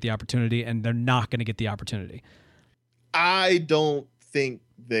before they even get the opportunity, and they're not going to get the opportunity. I don't think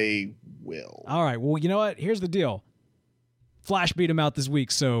they will. All right. Well, you know what? Here's the deal. Flash beat him out this week,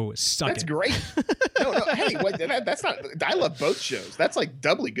 so suck That's it. Great. No. Hey, that's not... I love both shows. That's like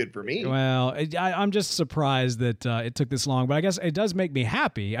doubly good for me. Well, I'm just surprised that it took this long, but I guess it does make me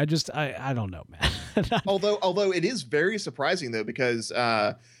happy. I don't know, man. Although it is very surprising, though, because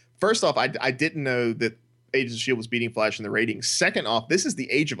first off, I didn't know that Agents of S.H.I.E.L.D. was beating Flash in the ratings. Second off, this is the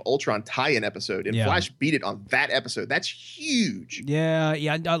Age of Ultron tie-in episode, and Flash beat it on that episode. That's huge.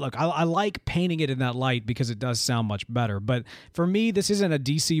 Yeah. Look, I like painting it in that light because it does sound much better. But for me, this isn't a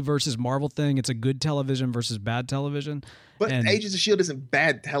DC versus Marvel thing. It's a good television versus bad television. But Agents of S.H.I.E.L.D. isn't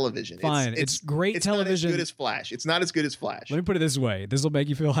bad television. Fine. It's great television. It's not as good as Flash. It's not as good as Flash. Let me put it this way. This will make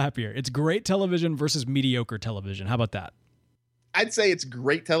you feel happier. It's great television versus mediocre television. How about that? I'd say it's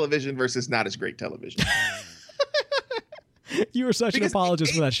great television versus not as great television. You were such an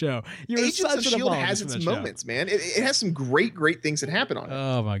apologist for that show. You were Agents such of an S.H.I.E.L.D. apologist has for its that moments, man. It has some great things that happen on it.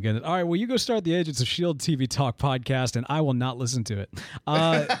 Oh, my goodness. All right, well, you go start the Agents of S.H.I.E.L.D. TV Talk podcast, and I will not listen to it.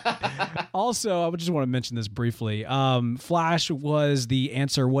 Also, I just want to mention this briefly. Flash was the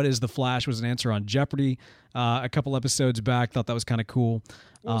answer. What is the Flash was an answer on Jeopardy a couple episodes back. Thought that was kind of cool.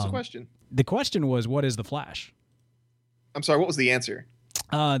 What was the question? The question was, what is the Flash? I'm sorry, what was the answer?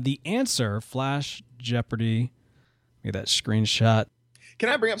 The answer, Flash, Jeopardy. Get that screenshot. Can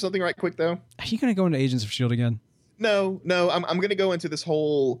I bring up something right quick, though? Are you going to go into Agents of S.H.I.E.L.D. again? No. I'm going to go into this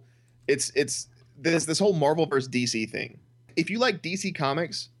whole this whole Marvel versus DC thing. If you like DC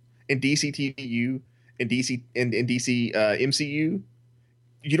Comics and DC TVU and DC MCU,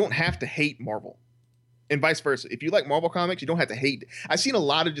 you don't have to hate Marvel. And vice versa. If you like Marvel Comics, you don't have to hate. I've seen a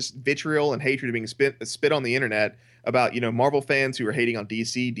lot of just vitriol and hatred being spit on the internet about, Marvel fans who are hating on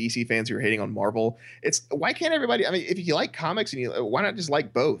DC fans who are hating on Marvel. It's why can't everybody? I mean, if you like comics, and why not just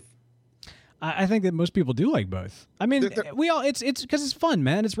like both? I think that most people do like both. I mean, we all it's because it's fun,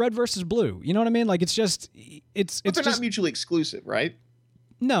 man. It's red versus blue. You know what I mean? Like it's But they're not mutually exclusive, right?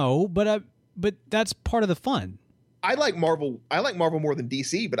 No, but that's part of the fun. I like Marvel more than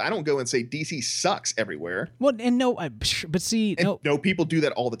DC, but I don't go and say DC sucks everywhere. Well, and no, people do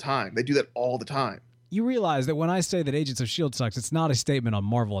that all the time. They do that all the time. You realize that when I say that Agents of S.H.I.E.L.D. sucks, it's not a statement on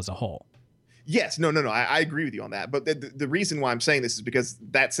Marvel as a whole. Yes, no. I agree with you on that. But the reason why I'm saying this is because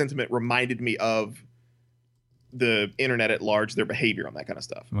that sentiment reminded me of the internet at large, their behavior on that kind of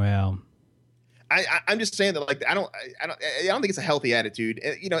stuff. Well, I'm just saying that, like, I don't think it's a healthy attitude.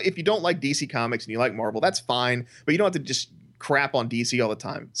 If you don't like DC Comics and you like Marvel, that's fine. But you don't have to just crap on DC all the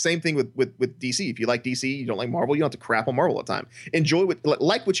time. Same thing with DC. If you like DC, you don't like Marvel, you don't have to crap on Marvel all the time. Enjoy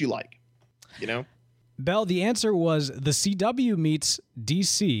what you like. Bell, the answer was the CW meets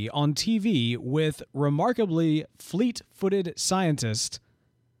DC on TV with remarkably fleet-footed scientist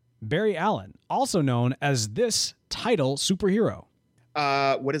Barry Allen, also known as this title superhero.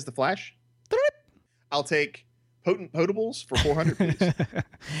 What is the Flash? I'll take potables for 400, please.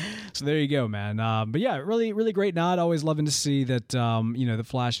 So there you go, man. But yeah, really, really great nod. Always loving to see that, the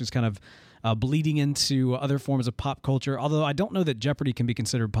Flash is kind of bleeding into other forms of pop culture. Although I don't know that Jeopardy can be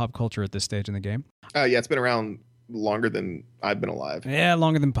considered pop culture at this stage in the game. Yeah, it's been around longer than I've been alive. Yeah,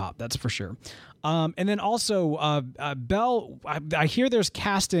 longer than pop, that's for sure. And then also, Bell, I hear there's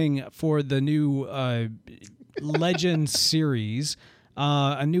casting for the new Legend series.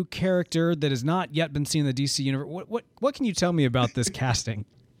 A new character that has not yet been seen in the DC universe. What can you tell me about this casting?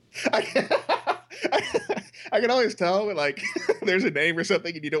 I can always tell when, like, there's a name or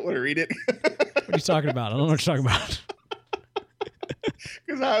something and you don't want to read it. What are you talking about? I don't know what you're talking about.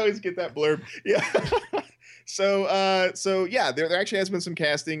 Because I always get that blurb. Yeah. So yeah, there actually has been some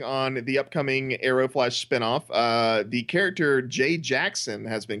casting on the upcoming Arrow Flash spinoff. The character Jay Jackson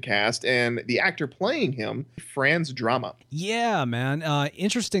has been cast, and the actor playing him, Franz Drama. Yeah, man.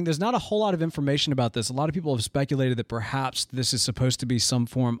 Interesting. There's not a whole lot of information about this. A lot of people have speculated that perhaps this is supposed to be some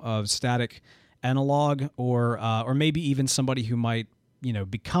form of static analog, or maybe even somebody who might,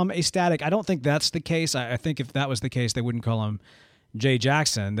 become a static. I don't think that's the case. I think if that was the case, they wouldn't call him Jay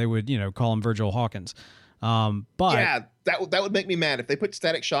Jackson. They would, call him Virgil Hawkins. But yeah, that would make me mad if they put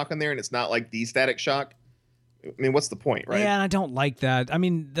Static Shock on there and it's not like the Static Shock. I mean, what's the point, right? Yeah, and I don't like that. I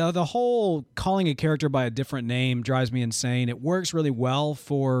mean, the whole calling a character by a different name drives me insane. It works really well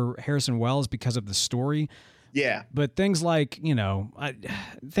for Harrison Wells because of the story. Yeah, but things like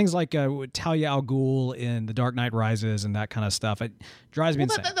Talia al Ghul in The Dark Knight Rises and that kind of stuff, it drives me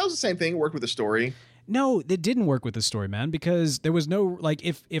insane. That was the same thing. It worked with the story. No, it didn't work with the story, man, because there was no, like,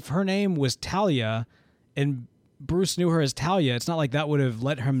 if her name was Talia and Bruce knew her as Talia, it's not like that would have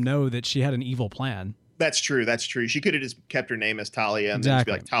let him know that she had an evil plan. That's true. She could have just kept her name as Talia and then just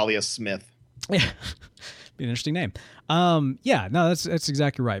be like Talia Smith. Yeah, be an interesting name. Yeah, no, that's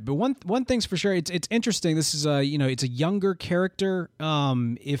exactly right. But one thing's for sure, it's interesting. This is it's a younger character.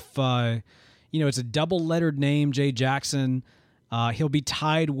 It's a double lettered name, Jay Jackson. He'll be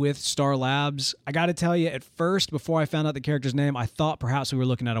tied with Star Labs. I got to tell you, at first, before I found out the character's name, I thought perhaps we were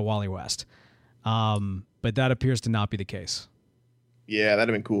looking at a Wally West. But that appears to not be the case. Yeah, that'd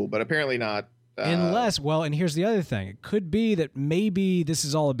have been cool, but apparently not. Unless, well, and here's the other thing. It could be that maybe this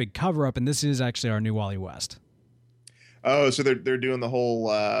is all a big cover-up, and this is actually our new Wally West. Oh, so they're doing the whole...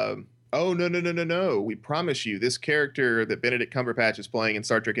 oh, no. We promise you, this character that Benedict Cumberbatch is playing in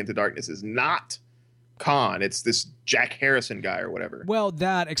Star Trek Into Darkness is not Khan. It's this Jack Harrison guy or whatever. Well,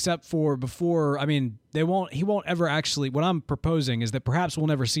 that, except for before, I mean, he won't ever actually, what I'm proposing is that perhaps we'll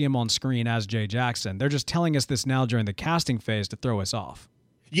never see him on screen as Jay Jackson. They're just telling us this now during the casting phase to throw us off.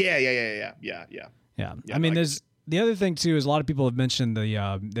 Yeah. I mean, there's the other thing too is a lot of people have mentioned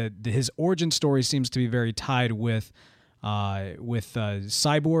his origin story seems to be very tied with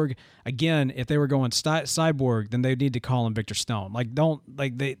Cyborg. Again, if they were going Cyborg, then they need to call him Victor Stone.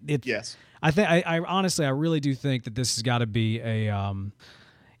 Yes. I honestly, I really do think that this has got to be a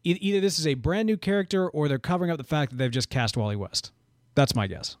either this is a brand new character or they're covering up the fact that they've just cast Wally West. That's my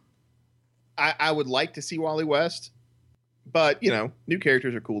guess. I would like to see Wally West, but new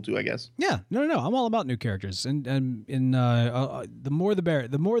characters are cool too, I guess. Yeah, no. I'm all about new characters, and the more the merrier.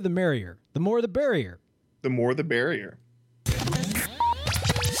 The more the barrier. The more the barrier.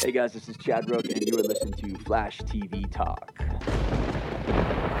 Hey guys, this is Chad Rook, and you are listening to Flash TV Talk.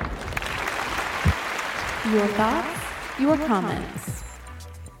 Your thoughts, your comments,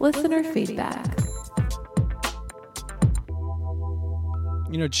 listener feedback.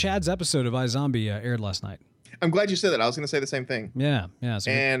 Chad's episode of iZombie aired last night. I'm glad you said that. I was going to say the same thing. Yeah.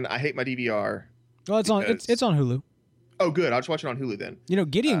 And I hate my DVR. Well, it's on Hulu. Oh, good. I'll just watch it on Hulu then.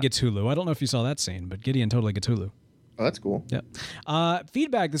 Gideon gets Hulu. I don't know if you saw that scene, but Gideon totally gets Hulu. Oh, that's cool. Yeah.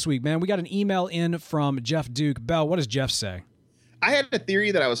 Feedback this week, man. We got an email in from Jeff Duke. Bell, what does Jeff say? I had a theory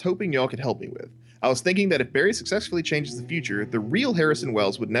that I was hoping y'all could help me with. I was thinking that if Barry successfully changes the future, the real Harrison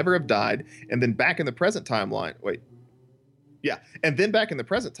Wells would never have died, and then back in the present timeline,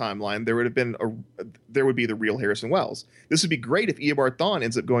 there would be the real Harrison Wells. This would be great if Eobard Thawne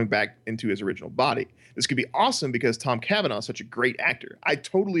ends up going back into his original body. This could be awesome because Tom Cavanaugh is such a great actor. I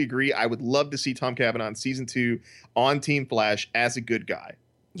totally agree. I would love to see Tom Cavanaugh in season 2 on Team Flash as a good guy.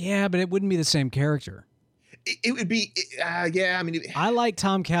 Yeah, but it wouldn't be the same character. It would be, I like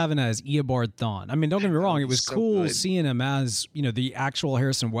Tom Cavanaugh as Eobard Thawne. I mean, don't get me wrong. It was so cool seeing him as, the actual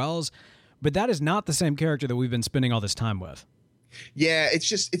Harrison Wells, but that is not the same character that we've been spending all this time with. Yeah,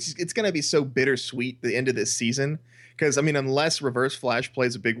 it's going to be so bittersweet the end of this season because unless Reverse Flash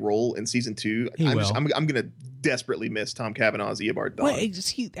plays a big role in season 2, I'm going to desperately miss Tom Cavanaugh as Eobard Thawne.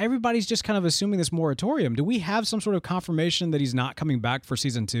 Well, everybody's just kind of assuming this moratorium. Do we have some sort of confirmation that he's not coming back for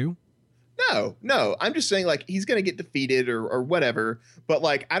season 2? No. I'm just saying he's going to get defeated or whatever. But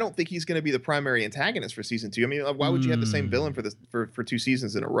I don't think he's going to be the primary antagonist for season 2. Why would you have the same villain for 2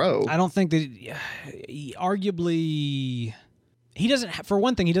 seasons in a row? I don't think that arguably he doesn't. For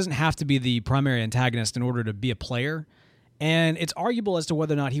one thing, he doesn't have to be the primary antagonist in order to be a player. And it's arguable as to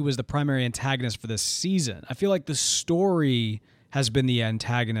whether or not he was the primary antagonist for this season. I feel like the story has been the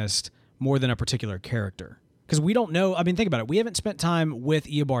antagonist more than a particular character. Because we don't know, think about it. We haven't spent time with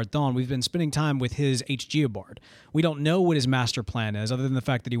Eobard Thawne. We've been spending time with his H-Geobard. We don't know what his master plan is, other than the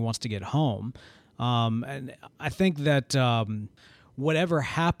fact that he wants to get home. And I think that whatever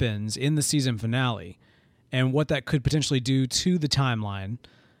happens in the season finale and what that could potentially do to the timeline,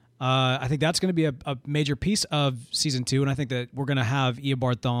 I think that's going to be a major piece of season 2. And I think that we're going to have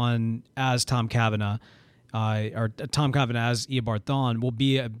Eobard Thawne as Tom Cavanaugh, or Tom Cavanaugh as Eobard Thawne will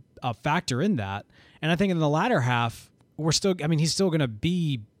be a factor in that. And I think in the latter half, he's still going to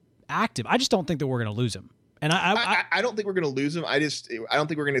be active. I just don't think that we're going to lose him. And I don't think we're going to lose him. I don't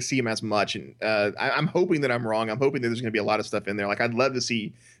think we're going to see him as much. And I'm hoping that I'm wrong. I'm hoping that there's going to be a lot of stuff in there. I'd love to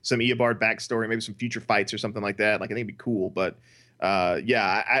see some Eobard backstory, maybe some future fights or something like that. I think it'd be cool. But I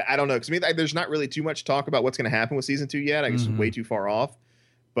don't know. Because there's not really too much talk about what's going to happen with season 2 yet. I guess it's way too far off.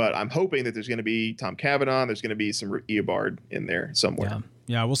 But I'm hoping that there's going to be Tom Cavanaugh. There's going to be some Eobard in there somewhere.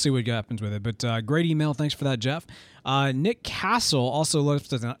 Yeah, we'll see what happens with it. But great email. Thanks for that, Jeff. Nick Castle also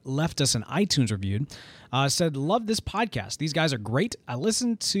left us an iTunes review. Said, love this podcast. These guys are great. I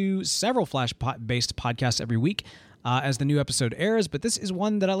listen to several Flash-based podcasts every week as the new episode airs, but this is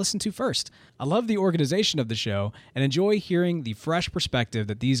one that I listen to first. I love the organization of the show and enjoy hearing the fresh perspective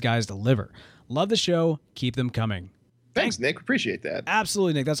that these guys deliver. Love the show. Keep them coming. Thanks, Nick. Appreciate that.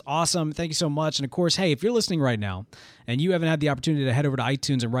 Absolutely, Nick. That's awesome. Thank you so much. And of course, hey, if you're listening right now and you haven't had the opportunity to head over to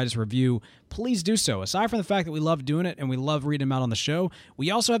iTunes and write us a review, please do so. Aside from the fact that we love doing it and we love reading them out on the show,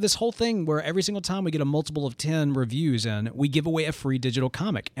 we also have this whole thing where every single time we get a multiple of 10 reviews in, we give away a free digital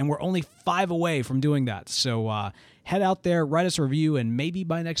comic. And we're only 5 away from doing that. So head out there, write us a review, and maybe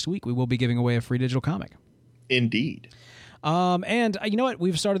by next week we will be giving away a free digital comic. Indeed. And you know what?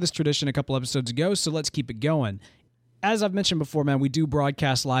 We've started this tradition a couple episodes ago, so let's keep it going. As I've mentioned before, man, we do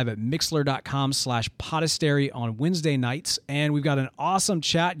broadcast live at mixler.com/podastery on Wednesday nights, and we've got an awesome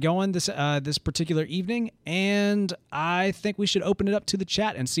chat going this particular evening, and I think we should open it up to the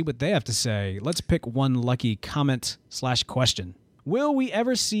chat and see what they have to say. Let's pick one lucky comment/question. Will we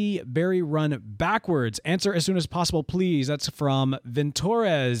ever see Barry run backwards? Answer as soon as possible, please. That's from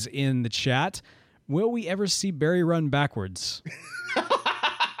Ventores in the chat. Will we ever see Barry run backwards?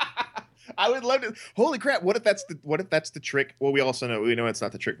 I would love to. Holy crap! What if that's the trick? Well, we know it's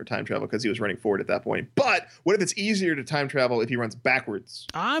not the trick for time travel because he was running forward at that point. But what if it's easier to time travel if he runs backwards?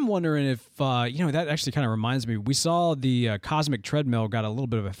 I'm wondering if that actually kind of reminds me. We saw the Cosmic Treadmill got a little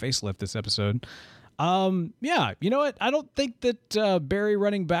bit of a facelift this episode. Yeah, you know what? I don't think that Barry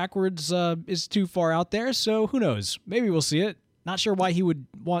running backwards is too far out there. So who knows? Maybe we'll see it. Not sure why he would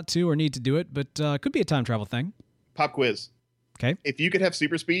want to or need to do it, but could be a time travel thing. Pop quiz. Okay. If you could have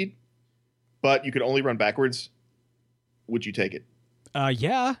super speed, but you could only run backwards, would you take it?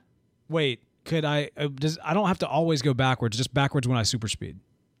 Yeah. Wait, could I? I don't have to always go backwards. Just backwards when I super speed.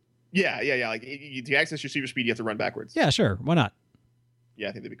 Yeah. Like to access your super speed, you have to run backwards. Yeah, sure. Why not? Yeah,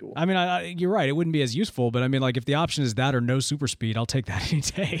 I think that'd be cool. I mean, you're right. It wouldn't be as useful, but I mean, like if the option is that or no super speed, I'll take that any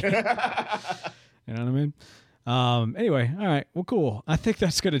day. You know what I mean? Anyway, all right. Well, cool. I think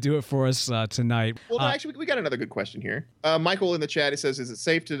that's going to do it for us tonight. Well, no, actually, we got another good question here. Michael in the chat, he says, is it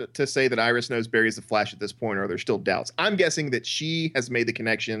safe to say that Iris knows Barry's the Flash at this point, or are there still doubts? I'm guessing that she has made the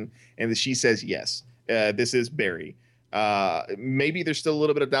connection and that she says, yes, this is Barry. Maybe there's still a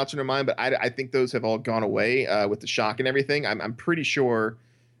little bit of doubts in her mind, but I think those have all gone away with the shock and everything. I'm pretty sure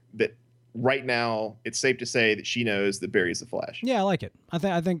that right now it's safe to say that she knows that Barry's the Flash. Yeah, I like it.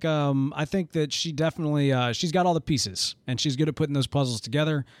 I think that she definitely she's got all the pieces and she's good at putting those puzzles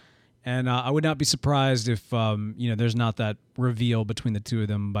together. And I would not be surprised if there's not that reveal between the two of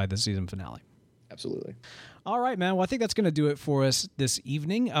them by the season finale. Absolutely. All right, man. Well, I think that's going to do it for us this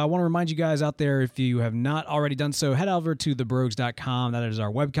evening. I want to remind you guys out there, if you have not already done so, head over to thebrogues.com. That is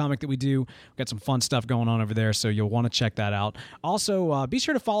our webcomic that we do. We've got some fun stuff going on over there, so you'll want to check that out. Also, be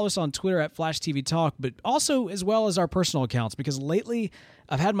sure to follow us on Twitter at Flash TV Talk, but also as well as our personal accounts, because lately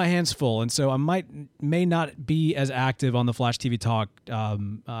I've had my hands full, and so I may not be as active on the Flash TV Talk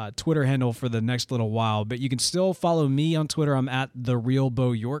Twitter handle for the next little while, but you can still follow me on Twitter. I'm at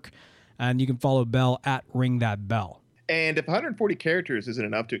TheRealBoYork. And you can follow Bell at Ring That Bell. And if 140 characters isn't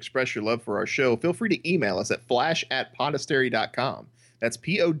enough to express your love for our show, feel free to email us at flash@podastery.com. That's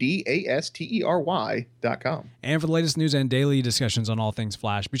PODASTERY.com. And for the latest news and daily discussions on all things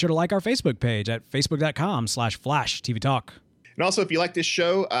Flash, be sure to like our Facebook page at facebook.com/Flash TV Talk. And also, if you like this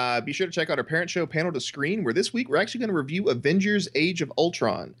show, be sure to check out our parent show, Panel to Screen, where this week we're actually going to review Avengers Age of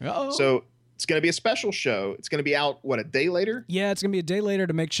Ultron. Uh-oh. So it's going to be a special show. It's going to be out, a day later? Yeah, it's going to be a day later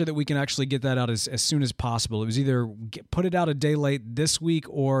to make sure that we can actually get that out as soon as possible. It was either put it out a day late this week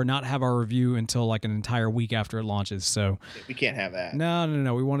or not have our review until like an entire week after it launches. So we can't have that.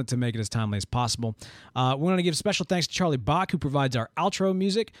 No. We wanted to make it as timely as possible. We want to give special thanks to Charlie Bach, who provides our outro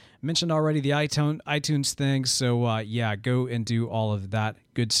music. Mentioned already the iTunes thing. So go and do all of that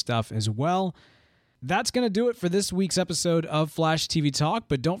good stuff as well. That's going to do it for this week's episode of Flash TV Talk,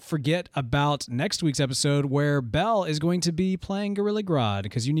 but don't forget about next week's episode where Bell is going to be playing Gorilla Grodd,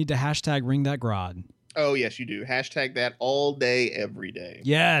 because you need to hashtag Ring That Grodd. Oh, yes, you do. Hashtag that all day, every day.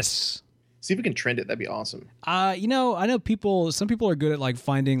 Yes. See if we can trend it. That'd be awesome. I know some people are good at like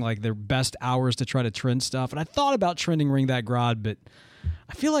finding like their best hours to try to trend stuff, and I thought about trending Ring That Grodd, but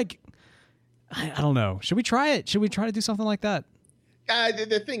I feel like, I don't know. Should we try it? Should we try to do something like that?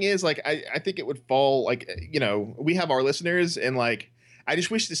 The thing is, like, I think it would fall, like, we have our listeners, and, like, I just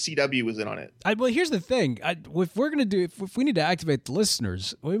wish the CW was in on it. Well, here's the thing. If we're going to if we need to activate the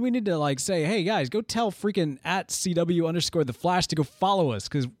listeners, we need to, like, say, hey, guys, go tell freaking at CW_The Flash to go follow us,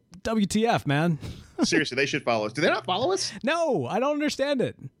 because WTF, man. Seriously, they should follow us. Do they not follow us? No, I don't understand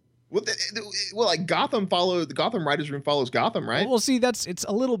it. Well, like the Gotham Writers Room follows Gotham, right? Well, see, it's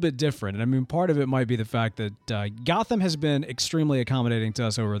a little bit different. And I mean, part of it might be the fact that Gotham has been extremely accommodating to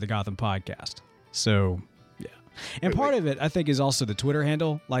us over the Gotham podcast. So, yeah. And part of it, I think, is also the Twitter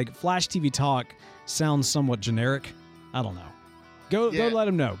handle. Like, Flash TV Talk sounds somewhat generic. I don't know. Go let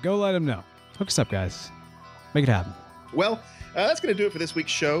them know. Go let them know. Hook us up, guys. Make it happen. Well, that's going to do it for this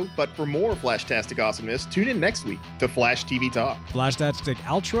week's show. But for more Flashtastic awesomeness, tune in next week to Flash TV Talk. Flashtastic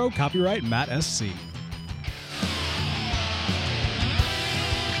outro, copyright Matt SC.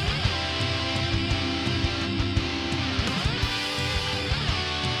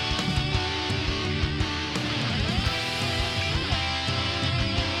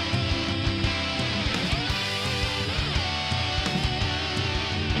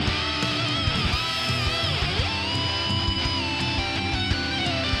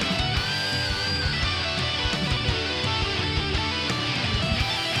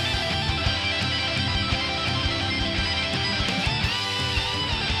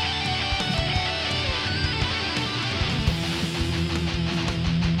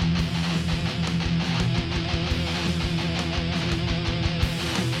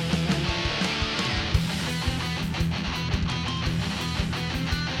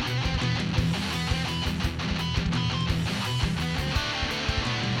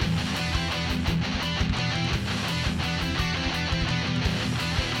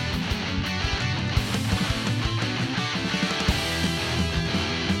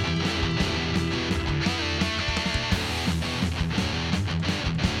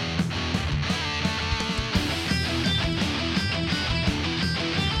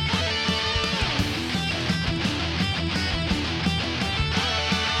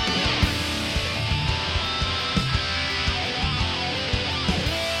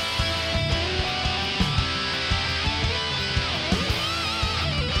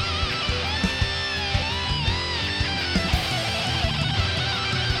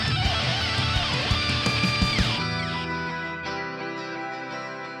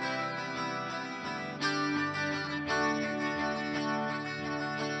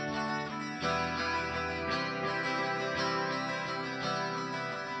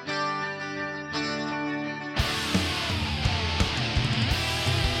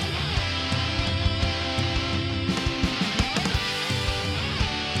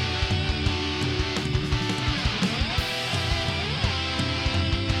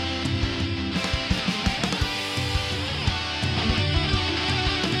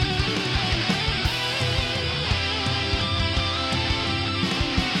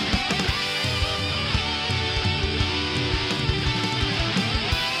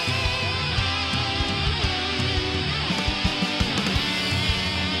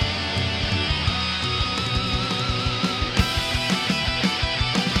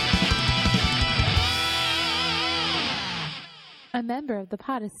 member of the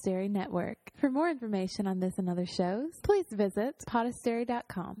Podastery Network. For more information on this and other shows, please visit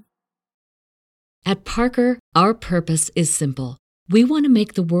podastery.com. At Parker, our purpose is simple. We want to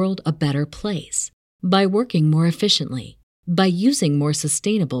make the world a better place by working more efficiently, by using more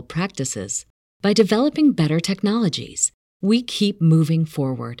sustainable practices, by developing better technologies. We keep moving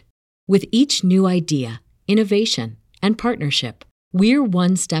forward. With each new idea, innovation, and partnership, we're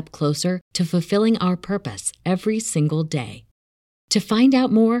one step closer to fulfilling our purpose every single day. To find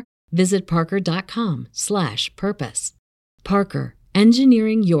out more, visit parker.com/purpose. Parker,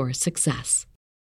 engineering your success.